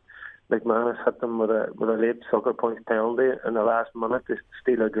up, and McManus hit them with a late soccer points penalty in the last minute to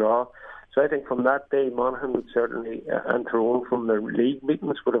steal a draw. So I think from that day, Monaghan would certainly, and Tyrone from their league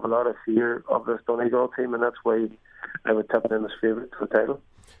meetings, would have a lot of fear of this Donegal team, and that's why I would tip them as favourites for the title.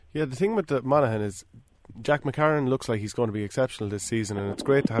 Yeah, the thing with the Monaghan is Jack McCarron looks like he's going to be exceptional this season, and it's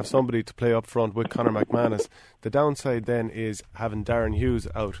great to have somebody to play up front with Conor McManus. The downside then is having Darren Hughes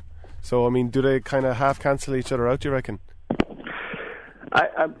out. So, I mean, do they kind of half cancel each other out, do you reckon?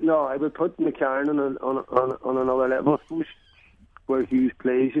 No, I would put McCarron on another level. I suppose where Hughes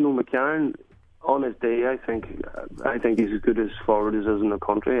plays, McCarron on his day, I think he's as good as forward as is in the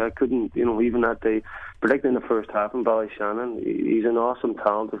country. I couldn't, even that day, particularly in the first half in Ballyshannon, he's an awesome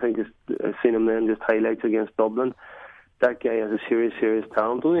talent. I think I've seen him then just highlights against Dublin. That guy has a serious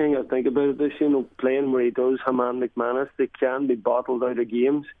talent. The only thing I think about it is, playing where he does, Haman McManus, they can be bottled out of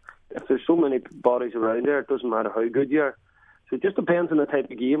games. If there's so many bodies around there, it doesn't matter how good you are. So it just depends on the type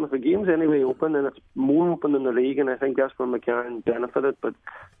of game. If the game's anyway open, and it's more open in the league, and I think that's where McCarron benefited, but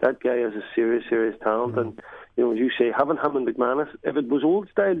that guy has a serious talent. And, as you say, having him and McManus, if it was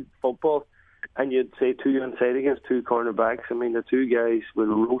old-style football, and you'd say two inside against two cornerbacks, I mean, the two guys will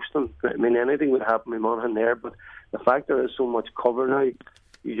roast them. I mean, anything would happen with Monaghan there, but the fact there is so much cover now,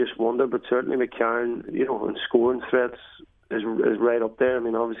 you just wonder. But certainly McCarron, in scoring threats, is right up there. I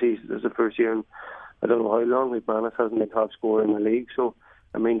mean, obviously, this is the first year in I don't know how long McManus hasn't been top scorer in the league. So,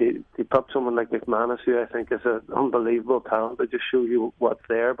 I mean, they put someone like McManus, who I think is an unbelievable talent, that just shows you what's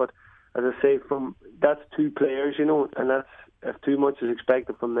there. But as I say, that's two players, and that's, if too much is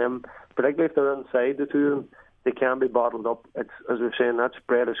expected from them, particularly if they're inside the two of them, they can be bottled up. It's, as we're saying, that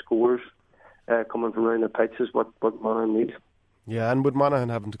spread of scores coming from around the pitch is what Monaghan needs. Yeah, and with Monaghan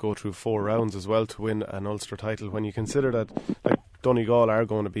having to go through 4 rounds as well to win an Ulster title, when you consider that Donegal are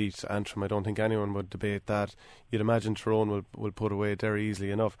going to beat Antrim, I don't think anyone would debate that. You'd imagine Tyrone will put away Derry easily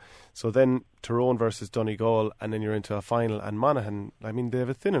enough. So then Tyrone versus Donegal, and then you're into a final. And Monaghan, I mean, they have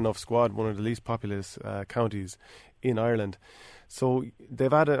a thin enough squad, one of the least populous counties in Ireland. So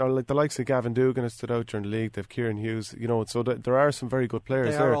they've added, like the likes of Gavin Dugan has stood out during the league. They've Kieran Hughes, so there are some very good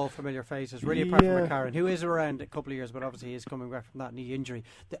players there. They are all familiar faces, really, apart from McCarron, who is around a couple of years, but obviously he is coming back from that knee injury.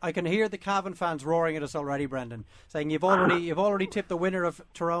 I can hear the Cavan fans roaring at us already, Brendan, saying you've already tipped the winner of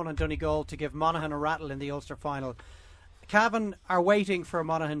Tyrone and Donegal to give Monaghan a rattle in the Ulster final. Cavan are waiting for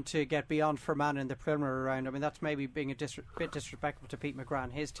Monaghan to get beyond Fermanagh in the preliminary round. I mean, that's maybe being a bit disrespectful to Pete McGrath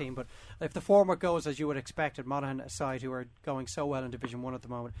and his team, but if the former goes as you would expect, at Monaghan, a side who are going so well in Division 1 at the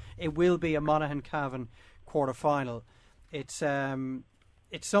moment, it will be a Monaghan-Cavan quarter-final. It's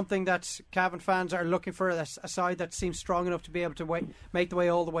something that Cavan fans are looking for, a side that seems strong enough to be able to make the way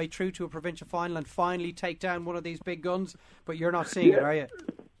all the way through to a provincial final and finally take down one of these big guns, but you're not seeing it, are you?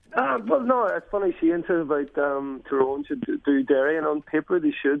 Well, no, it's funny Shane said about Tyrone should do Derry, and on paper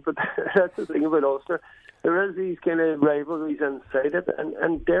they should, but that's the thing about Ulster. There is these kind of rivalries inside it,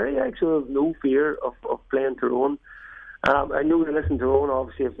 and Derry actually have no fear of playing Tyrone. I know they listen to Tyrone,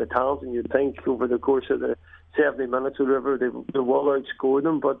 obviously, have the talent, and you'd think over the course of the 70 minutes or whatever, they will outscore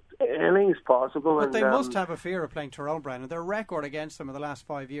them, but anything is possible. But they must have a fear of playing Tyrone, Brian, and their record against them in the last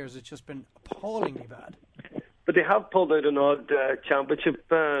 5 years has just been appallingly bad. But they have pulled out an odd championship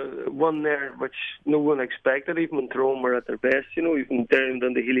one there, which no one expected, even when Tyrone were at their best. Even down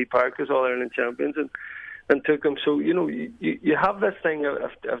in the Healy Park as All-Ireland champions and took them. So, you have this thing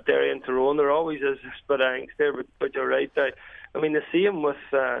of Derry and Tyrone. There always is a bit of angst there, but you're right. I mean, the same with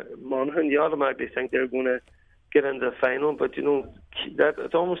Monaghan. You automatically think they're going to get into the final, but, that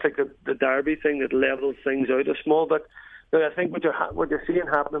it's almost like the derby thing that levels things out a small bit. I think what you're seeing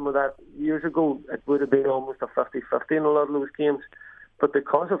happening with that, years ago, it would have been almost a 50-50 in a lot of those games. But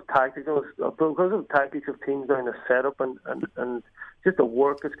because of tactics of teams down the setup and just the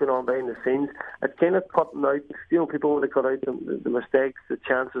work that's going on behind the scenes, it's kind of cutting out, people want to cut out the mistakes, the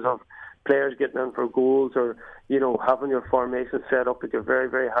chances of players getting in for goals, or, having your formation set up that you're very,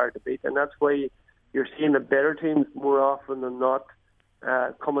 very hard to beat. And that's why you're seeing the better teams more often than not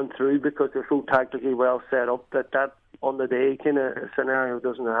coming through, because they're so tactically well set up that on the day kind of scenario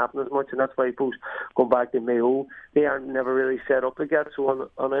doesn't happen as much, and that's why people go back to Mayo. They aren't never really set up to get,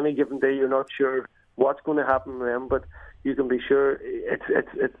 so on any given day you're not sure what's going to happen to them, but you can be sure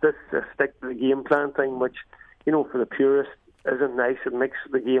it's this stick to the game plan thing, which for the purist isn't nice. It makes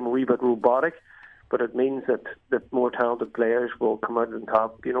the game a wee bit robotic, but it means that the more talented players will come out on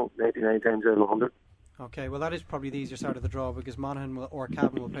top 99 times out of 100. Okay, well that is probably the easier side of the draw, because Monaghan or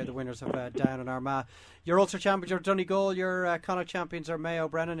Cavan will play the winners of Down and Armagh. Your Ulster champions are Donegal, your Connacht champions are Mayo.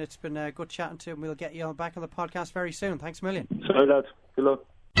 Brennan, it's been good chatting to you, and we'll get you back on the podcast very soon. Thanks a million. Sorry lads, good luck.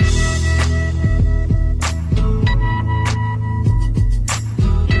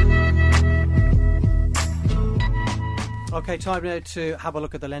 Okay, time now to have a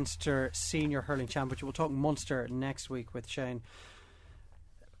look at the Leinster Senior Hurling Championship. We'll talk Munster next week with Shane.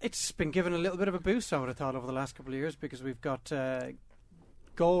 It's been given a little bit of a boost, I would have thought, over the last couple of years, because we've got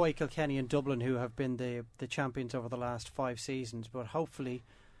Galway, Kilkenny and Dublin who have been the champions over the last 5 seasons, but hopefully,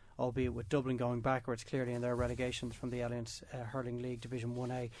 albeit with Dublin going backwards clearly in their relegations from the Alliance Hurling League Division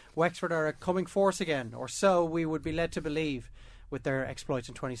 1A, Wexford are a coming force again, or so we would be led to believe with their exploits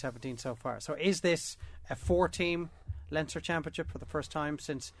in 2017 so far. So is this a 4-team Leinster Championship for the first time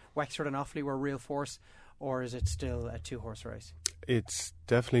since Wexford and Offaly were a real force, or is it still a 2-horse race? It's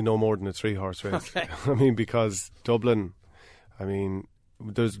definitely no more than a 3-horse race. Okay. I mean, because Dublin, I mean,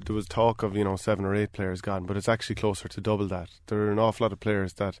 there was talk of 7 or 8 players gone, but it's actually closer to double that. There are an awful lot of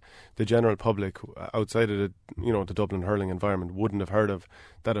players that the general public outside of the Dublin hurling environment wouldn't have heard of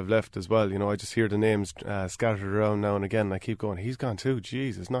that have left as well. I just hear the names scattered around now and again, and I keep going, he's gone too.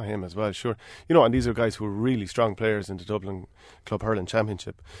 Jeez, it's not him as well. Sure, and these are guys who are really strong players in the Dublin Club Hurling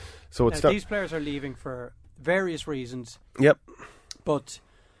Championship. So it's these players are leaving for various reasons. Yep, but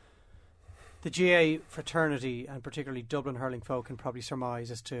the GAA fraternity, and particularly Dublin hurling folk, can probably surmise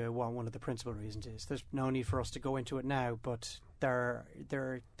as to what one of the principal reasons is. There's no need for us to go into it now, but there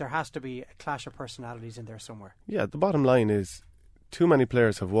has to be a clash of personalities in there somewhere. Yeah, the bottom line is too many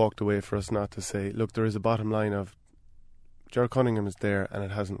players have walked away for us not to say, look, there is a bottom line of Ger Cunningham is there and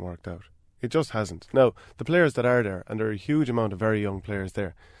it hasn't worked out. It just hasn't. Now, the players that are there, and there are a huge amount of very young players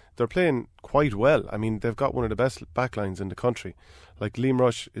there, they're playing quite well. I mean, they've got one of the best backlines in the country. Like Liam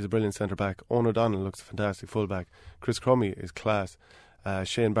Rush is a brilliant centre back. Owen O'Donnell looks a fantastic full back. Chris Crummy is class.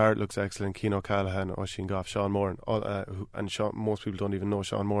 Shane Barrett looks excellent. Keane O'Callaghan, Oisin Goff, Sean Moran, most people don't even know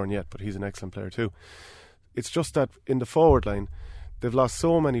Sean Moran yet, but he's an excellent player too. It's just that in the forward line, they've lost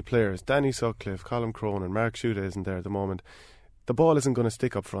so many players. Danny Sutcliffe, Colin Cronin, Mark Shuda isn't there at the moment. The ball isn't going to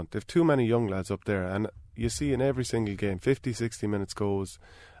stick up front. They've too many young lads up there, and you see in every single game, 50, 60 minutes goes,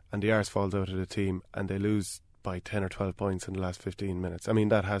 and the arse falls out of the team and they lose by 10 or 12 points in the last 15 minutes. I mean,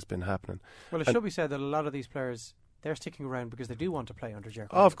 that has been happening. Well, it should be said that a lot of these players, they're sticking around because they do want to play under Ger.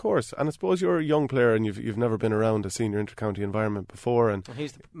 Oh, of course. And I suppose you're a young player and you've never been around a senior intercounty environment before. And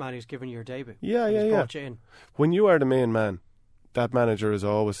he's the man who's given you your debut. Yeah. Brought you in. When you are the main man, that manager is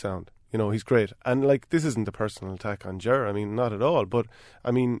always sound. He's great. And this isn't a personal attack on Ger. I mean, not at all. But,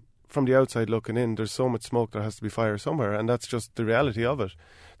 I mean, from the outside looking in, there's so much smoke, there has to be fire somewhere. And that's just the reality of it.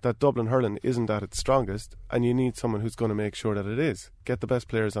 That Dublin hurling isn't at its strongest, and you need someone who's going to make sure that it is. Get the best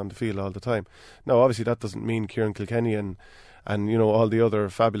players on the field all the time. Now, obviously, that doesn't mean Kieran Kilkenny and all the other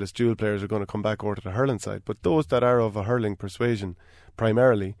fabulous dual players are going to come back over to the hurling side. But those that are of a hurling persuasion,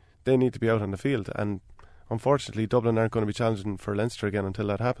 primarily, they need to be out on the field. And unfortunately, Dublin aren't going to be challenging for Leinster again until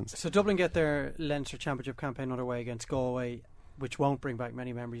that happens. So Dublin get their Leinster Championship campaign underway against Galway, which won't bring back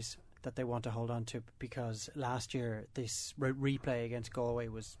many memories that they want to hold on to, because last year this replay against Galway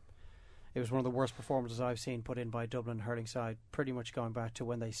was one of the worst performances I've seen put in by Dublin hurling side, pretty much going back to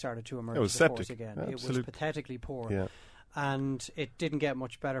when they started to emerge as a force again. It was pathetically poor, and it didn't get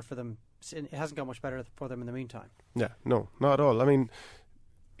much better for them. It hasn't got much better for them in the meantime. Yeah, no, not at all. I mean,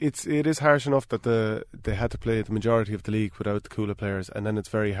 it is harsh enough that they had to play the majority of the league without the cooler players, and then it's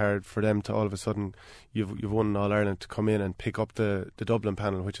very hard for them to all of a sudden, you've won All Ireland, to come in and pick up the Dublin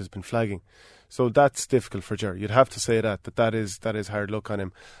panel, which has been flagging. So that's difficult for Ger. You'd have to say that is hard luck on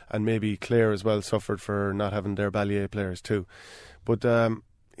him, and maybe Clare as well suffered for not having their Ballier players too. But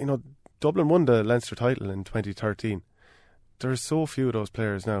Dublin won the Leinster title in 2013. There are so few of those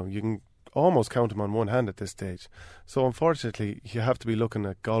players now. You can almost count them on one hand at this stage. So unfortunately, you have to be looking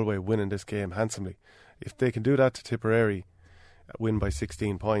at Galway winning this game handsomely. If they can do that to Tipperary, win by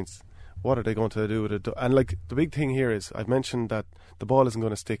 16 points, what are they going to do with it? And the big thing here is, I've mentioned that the ball isn't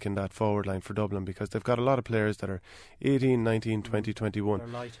going to stick in that forward line for Dublin, because they've got a lot of players that are 18, 19, 20, 21. They're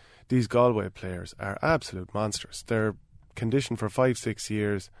light. These Galway players are absolute monsters. They're conditioned for 5-6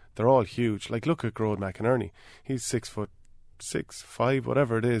 years. They're all huge. Look at Grode McInerney. He's 6'6", 5",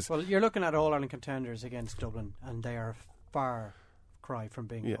 whatever it is. Well, you're looking at All-Ireland contenders against Dublin, and they are a far cry from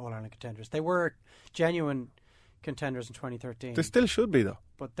being All-Ireland contenders. They were genuine contenders in 2013. They still should be, though.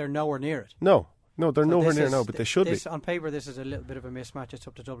 But they're nowhere near it. No, they're nowhere near now, but they should be. On paper, this is a little bit of a mismatch. It's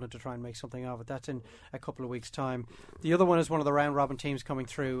up to Dublin to try and make something of it. That's in a couple of weeks' time. The other one is one of the round-robin teams coming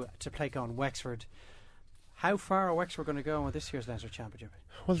through to take on Wexford. How far are Wexford going to go in this year's Leinster Championship?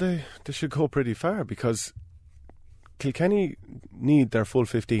 Well, they should go pretty far, because Kilkenny need their full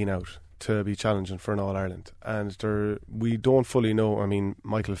 15 out to be challenging for an All-Ireland, and we don't fully know. I mean,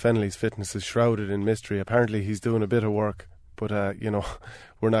 Michael Fennelly's fitness is shrouded in mystery. Apparently he's doing a bit of work, but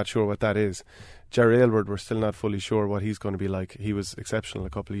we're not sure what that is. Jerry Aylward, we're still not fully sure what he's going to be like. He was exceptional a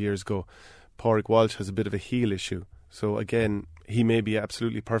couple of years ago. Pádraig Walsh has a bit of a heel issue, so again, he may be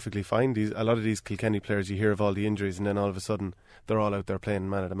absolutely perfectly fine. A lot of these Kilkenny players, you hear of all the injuries, and then all of a sudden they're all out there playing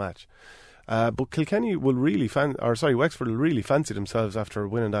man of the match. But Kilkenny will really Wexford will really fancy themselves after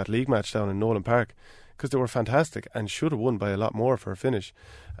winning that league match down in Nolan Park, because they were fantastic and should have won by a lot more for a finish.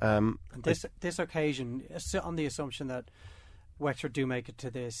 This occasion, on the assumption that Wexford do make it to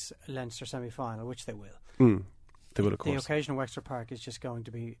this Leinster semi-final, which they will. They will, of course. The occasion at Wexford Park is just going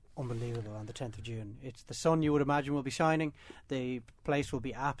to be unbelievable on the 10th of June. It's the sun, you would imagine, will be shining. The place will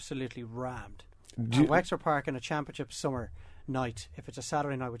be absolutely rammed. Wexford Park in a championship summer night, if it's a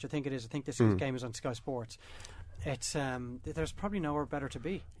Saturday night, which I think it is, I think this game is on Sky Sports, it's there's probably nowhere better to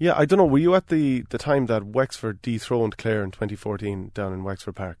be. Yeah, I don't know, were you at the time that Wexford dethroned Clare in 2014 down in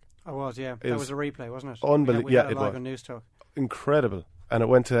Wexford Park? I was, yeah. That was a replay, wasn't it? Unbelievable. Yeah, it was. On News Talk. Incredible. And it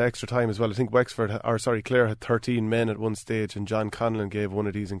went to extra time as well. I think Clare had 13 men at one stage, and John Conlon gave one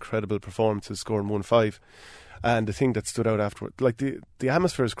of these incredible performances, scoring 1-5. And the thing that stood out afterwards, like the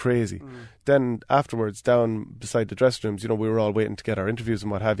atmosphere is crazy. Then afterwards, down beside the dressing rooms, we were all waiting to get our interviews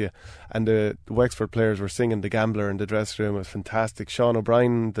and what have you. And the Wexford players were singing The Gambler in the dressing room. It was fantastic. Sean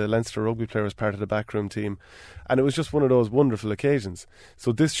O'Brien, the Leinster rugby player, was part of the backroom team. And it was just one of those wonderful occasions.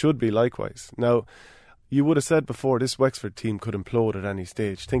 So this should be likewise. Now, you would have said before, this Wexford team could implode at any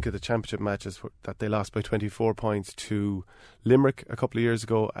stage. Think of the championship matches that they lost by 24 points to Limerick a couple of years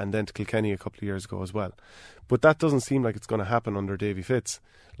ago, and then to Kilkenny a couple of years ago as well. But that doesn't seem like it's going to happen under Davy Fitz.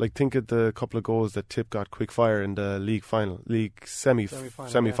 Like, think of the couple of goals that Tip got quick fire in the league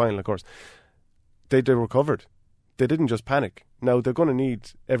semi-final, of course. They recovered. They didn't just panic. Now, they're going to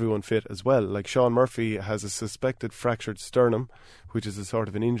need everyone fit as well. Like, Sean Murphy has a suspected fractured sternum, which is a sort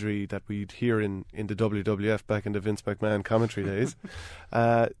of an injury that we'd hear in the WWF back in the Vince McMahon commentary days.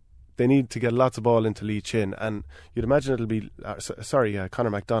 They need to get lots of ball into Lee Chin, and you'd imagine it'll be Conor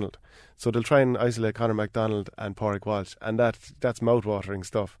MacDonald. So they'll try and isolate Conor MacDonald and Pádraig Walsh, and that's mouth-watering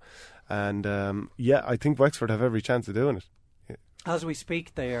stuff. And I think Wexford have every chance of doing it. As we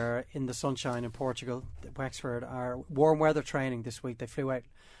speak, they are in the sunshine in Portugal. Wexford are warm weather training this week. They flew out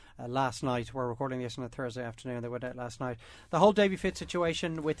last night. We're recording this on a Thursday afternoon. They went out last night. The whole Davy Fitz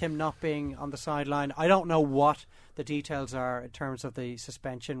situation with him not being on the sideline, I don't know what the details are in terms of the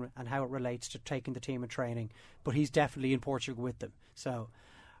suspension and how it relates to taking the team in training, but he's definitely in Portugal with them. So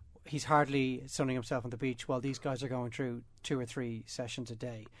he's hardly sunning himself on the beach while these guys are going through 2 or 3 sessions a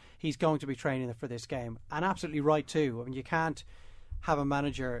day. He's going to be training them for this game, and absolutely right too. I mean, you can't have a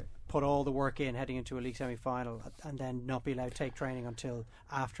manager put all the work in heading into a league semi-final and then not be allowed to take training until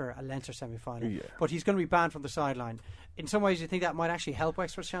after a Leinster semi-final. Yeah. But he's going to be banned from the sideline. In some ways, you think that might actually help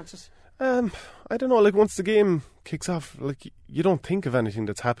Wexford's chances? I don't know. Like, once the game kicks off, like, you don't think of anything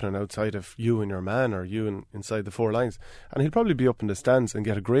that's happening outside of you and your man, or you inside the 4 lines. And he'll probably be up in the stands and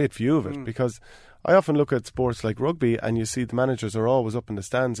get a great view of it, because I often look at sports like rugby and you see the managers are always up in the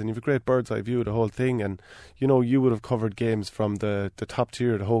stands and you have a great bird's eye view of the whole thing. And you would have covered games from the top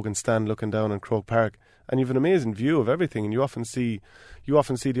tier, the Hogan stand, looking down on Croke Park, and you have an amazing view of everything. And you often see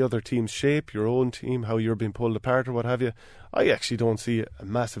the other team's shape, your own team, how you're being pulled apart or what have you. I actually don't see a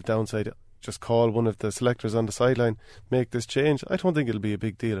massive downside. Just call one of the selectors on the sideline, make this change. I don't think it'll be a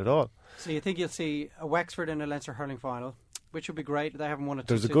big deal at all. So you think you'll see a Wexford in a Leinster hurling final, which would be great. They haven't won it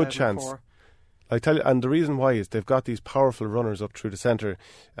since 2004. There's a good chance. I tell you, and the reason why is they've got these powerful runners up through the centre.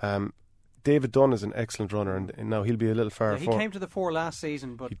 David Dunn is an excellent runner, and now he'll be a little far. He came to the 4 last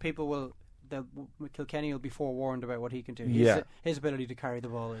season, but people will. Kilkenny will be forewarned about what he can do. His ability to carry the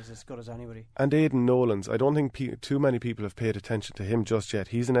ball is as good as anybody. And Aidan Nolans, I don't think too many people have paid attention to him just yet.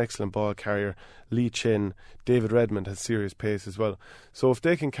 He's an excellent ball carrier. Lee Chin, David Redmond has serious pace as well. So if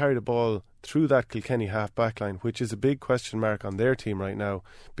they can carry the ball through that Kilkenny half back line, which is a big question mark on their team right now,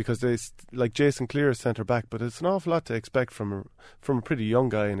 because they like Jason Clear is centre back, but it's an awful lot to expect from a pretty young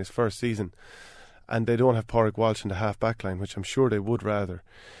guy in his first season, and they don't have Pádraig Walsh in the half back line, which I'm sure they would rather.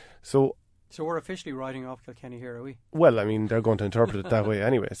 So we're officially writing off Kilkenny here, are we? Well, I mean, they're going to interpret it that way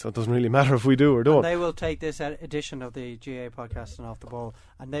anyway, so it doesn't really matter if we do or don't. And they will take this edition of the GAA podcast and Off the Ball,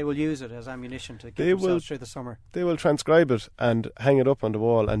 and they will use it as ammunition to get themselves through the summer. They will transcribe it and hang it up on the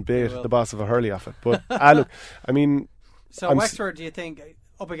wall and bait the boss of a hurley off it. But look, I mean, so Wexford, do you think,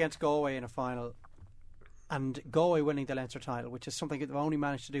 up against Galway in a final, and Galway winning the Leinster title, which is something they've only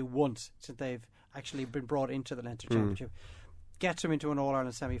managed to do once since they've actually been brought into the Leinster Championship, gets them into an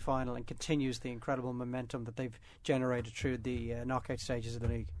All-Ireland semi-final and continues the incredible momentum that they've generated through the knockout stages of the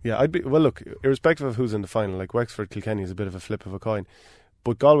league? Yeah, look, irrespective of who's in the final, like Wexford, Kilkenny is a bit of a flip of a coin,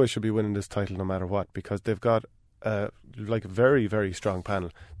 but Galway should be winning this title no matter what, because they've got a very, very strong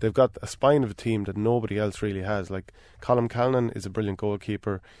panel. They've got a spine of a team that nobody else really has. Like, Colm Callan is a brilliant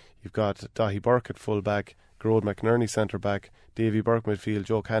goalkeeper. You've got Dahi Burke at full back, Gerard McNerney centre back, Davy Burke midfield,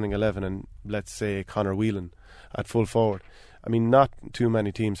 Joe Canning 11, and let's say Conor Whelan at full forward. I mean, not too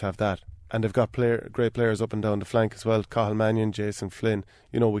many teams have that. and they've got great players up and down the flank as well. Cathal Mannion, Jason Flynn,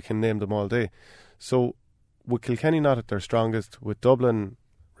 we can name them all day. So with Kilkenny not at their strongest, with Dublin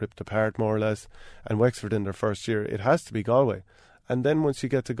ripped apart more or less, and Wexford in their first year, it has to be Galway. And then once you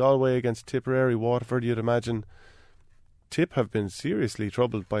get to Galway against Tipperary, Waterford, you'd imagine Tip have been seriously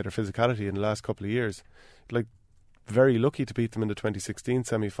troubled by their physicality in the last couple of years. Like, very lucky to beat them in the 2016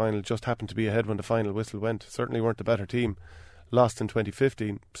 semi-final, just happened to be ahead when the final whistle went. Certainly weren't the better team. Lost in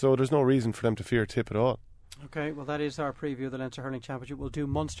 2015, so there's no reason for them to fear Tip at all. Okay, well that is our preview of the Leinster Hurling Championship. We'll do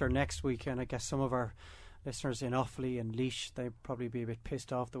Munster next week, and I guess some of our listeners in Offaly and Laois, they'd probably be a bit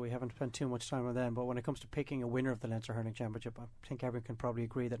pissed off that we haven't spent too much time on them. But when it comes to picking a winner of the Leinster Hurling Championship, I think everyone can probably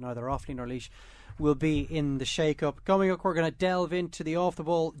agree that neither Offaly nor Laois will be in the shake-up. Coming up, we're going to delve into the Off the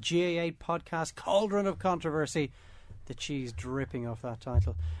Ball GAA podcast, Cauldron of Controversy. The cheese dripping off that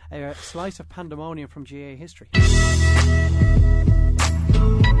title. A slice of pandemonium from GAA history.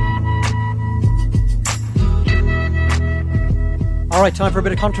 Alright, time for a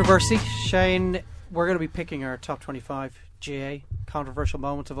bit of controversy. Shane, we're going to be picking our top 25 GAA controversial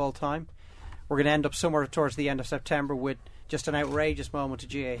moments of all time. We're going to end up somewhere towards the end of September with just an outrageous moment of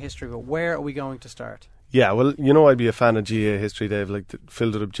GAA history. But where are we going to start? Yeah, well, I'd be a fan of GAA history, Dave,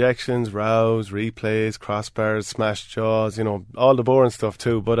 filled with objections, rows, replays, crossbars, smashed jaws, all the boring stuff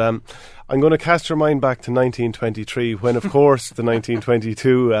too. But I'm going to cast your mind back to 1923 when, of course, the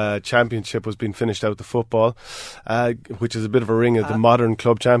 1922 championship was being finished out the football, which is a bit of a ring of the modern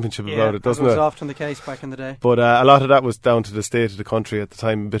club championship about it, doesn't it? It was often the case back in the day. But a lot of that was down to the state of the country at the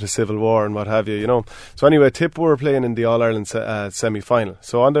time, a bit of civil war and what have you, So anyway, Tip were playing in the All-Ireland semi-final.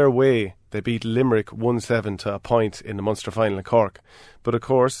 So on their way, they beat Limerick 1-7 to a point in the Munster final in Cork. But of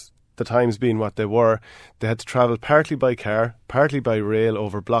course, the times being what they were, they had to travel partly by car, partly by rail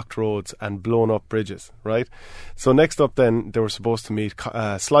over blocked roads and blown up bridges, right? So next up then, they were supposed to meet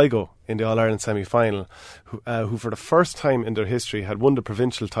Sligo in the All-Ireland semi-final, who for the first time in their history had won the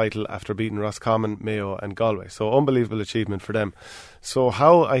provincial title after beating Roscommon, Mayo and Galway. So unbelievable achievement for them. So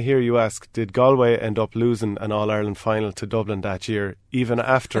how, I hear you ask, did Galway end up losing an All-Ireland final to Dublin that year, even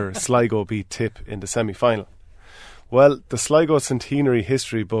after Sligo beat Tip in the semi-final? Well, the Sligo Centenary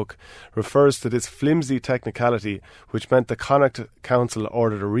History book refers to this flimsy technicality, which meant the Connacht Council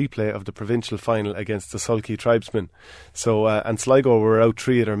ordered a replay of the provincial final against the Sulky tribesmen. So, and Sligo were out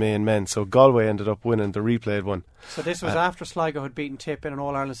 3 of their main men, so Galway ended up winning the replayed one. So this was after Sligo had beaten Tip in an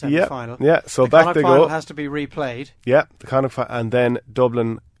All-Ireland semi-final. Yeah, so the back Connacht they go. The final has to be replayed. Yeah, the Connacht and then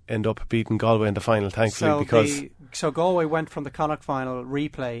Dublin end up beating Galway in the final, thankfully, so Galway went from the Connacht final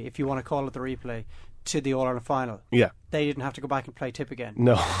replay, if you want to call it the replay, to the All-Ireland final. Yeah. They didn't have to go back and play Tip again.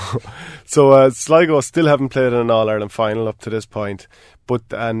 No. So Sligo still haven't played in an All-Ireland final up to this point, but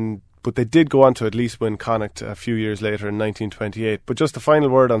they did go on to at least win Connacht a few years later in 1928. But just a final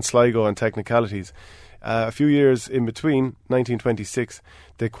word on Sligo and technicalities. A few years in between, 1926,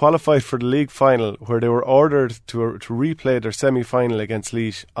 they qualified for the league final, where they were ordered to replay their semi-final against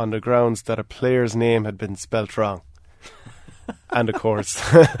Laois on the grounds that a player's name had been spelt wrong. And of course,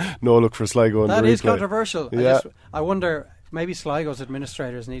 no look for Sligo in the replay. That is controversial. Yeah. I wonder, maybe Sligo's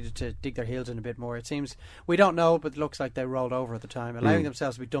administrators needed to dig their heels in a bit more. It seems, we don't know, but it looks like they rolled over at the time, allowing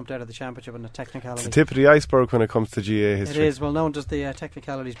themselves to be dumped out of the championship on the technicality. It's the tip of the iceberg when it comes to GAA history. It is. Well, no one does the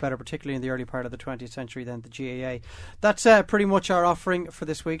technicalities better, particularly in the early part of the 20th century, than the GAA. That's pretty much our offering for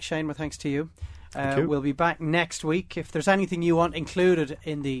this week, Shane, with thanks to you. Thank you. We'll be back next week. If there's anything you want included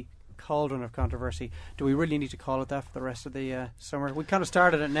in the Cauldron of Controversy, do we really need to call it that for the rest of the summer? We kind of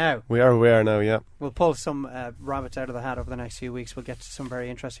started it now. We are now, yeah. We'll pull some rabbits out of the hat over the next few weeks. We'll get to some very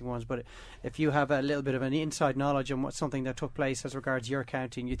interesting ones, but if you have a little bit of an inside knowledge on something that took place as regards your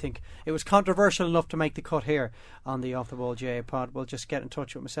county and you think it was controversial enough to make the cut here on the Off the Ball GAA pod, we'll just get in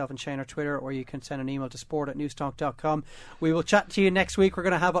touch with myself and Shane or Twitter, or you can send an email to sport@newstalk.com. We will chat to you next week. We're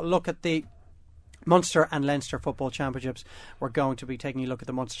going to have a look at the Munster and Leinster football championships. We're going to be taking a look at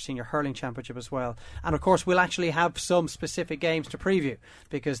the Munster Senior Hurling Championship as well, and of course we'll actually have some specific games to preview,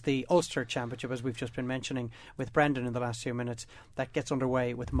 because the Ulster Championship, as we've just been mentioning with Brendan in the last few minutes, that gets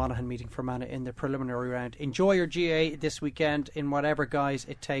underway with Monaghan meeting Fermanagh in the preliminary round. Enjoy your GAA this weekend in whatever guise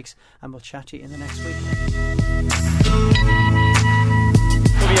it takes, and we'll chat to you in the next week.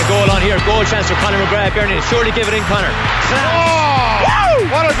 Could be a goal on here. Goal chance for Conor McGrath. Bernie, surely give it in, Conor.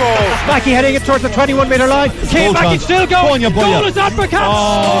 What a goal! Mackey heading it towards the 21-metre line. Kane Mackey still going. Goal is on for Cats.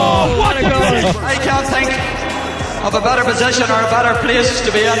 Oh, what a goal! I can't think of a better position or a better place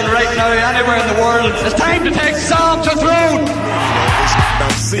to be in right now anywhere in the world. It's time to take Sam to throne.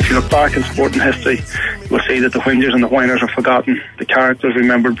 If you look back in sporting history, you'll see that the whingers and the whiners are forgotten, the characters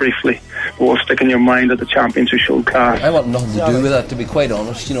remembered briefly, but will stick in your mind at the champions who showed class. I want nothing to do with that, to be quite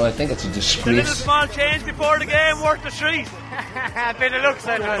honest. You know, I think it's a A little disgrace. small change before the game worth the treat. Bit of luck,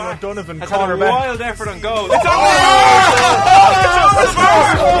 son. Donovan, That's a wild effort on goal. It's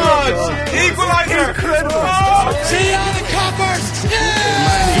Equaliser! Incredible! See all the coppers! Yeah! It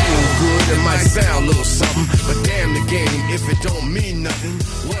might feel good, it might sound a little something, but damn the game if it don't mean nothing.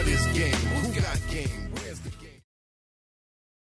 What is game? Who got game?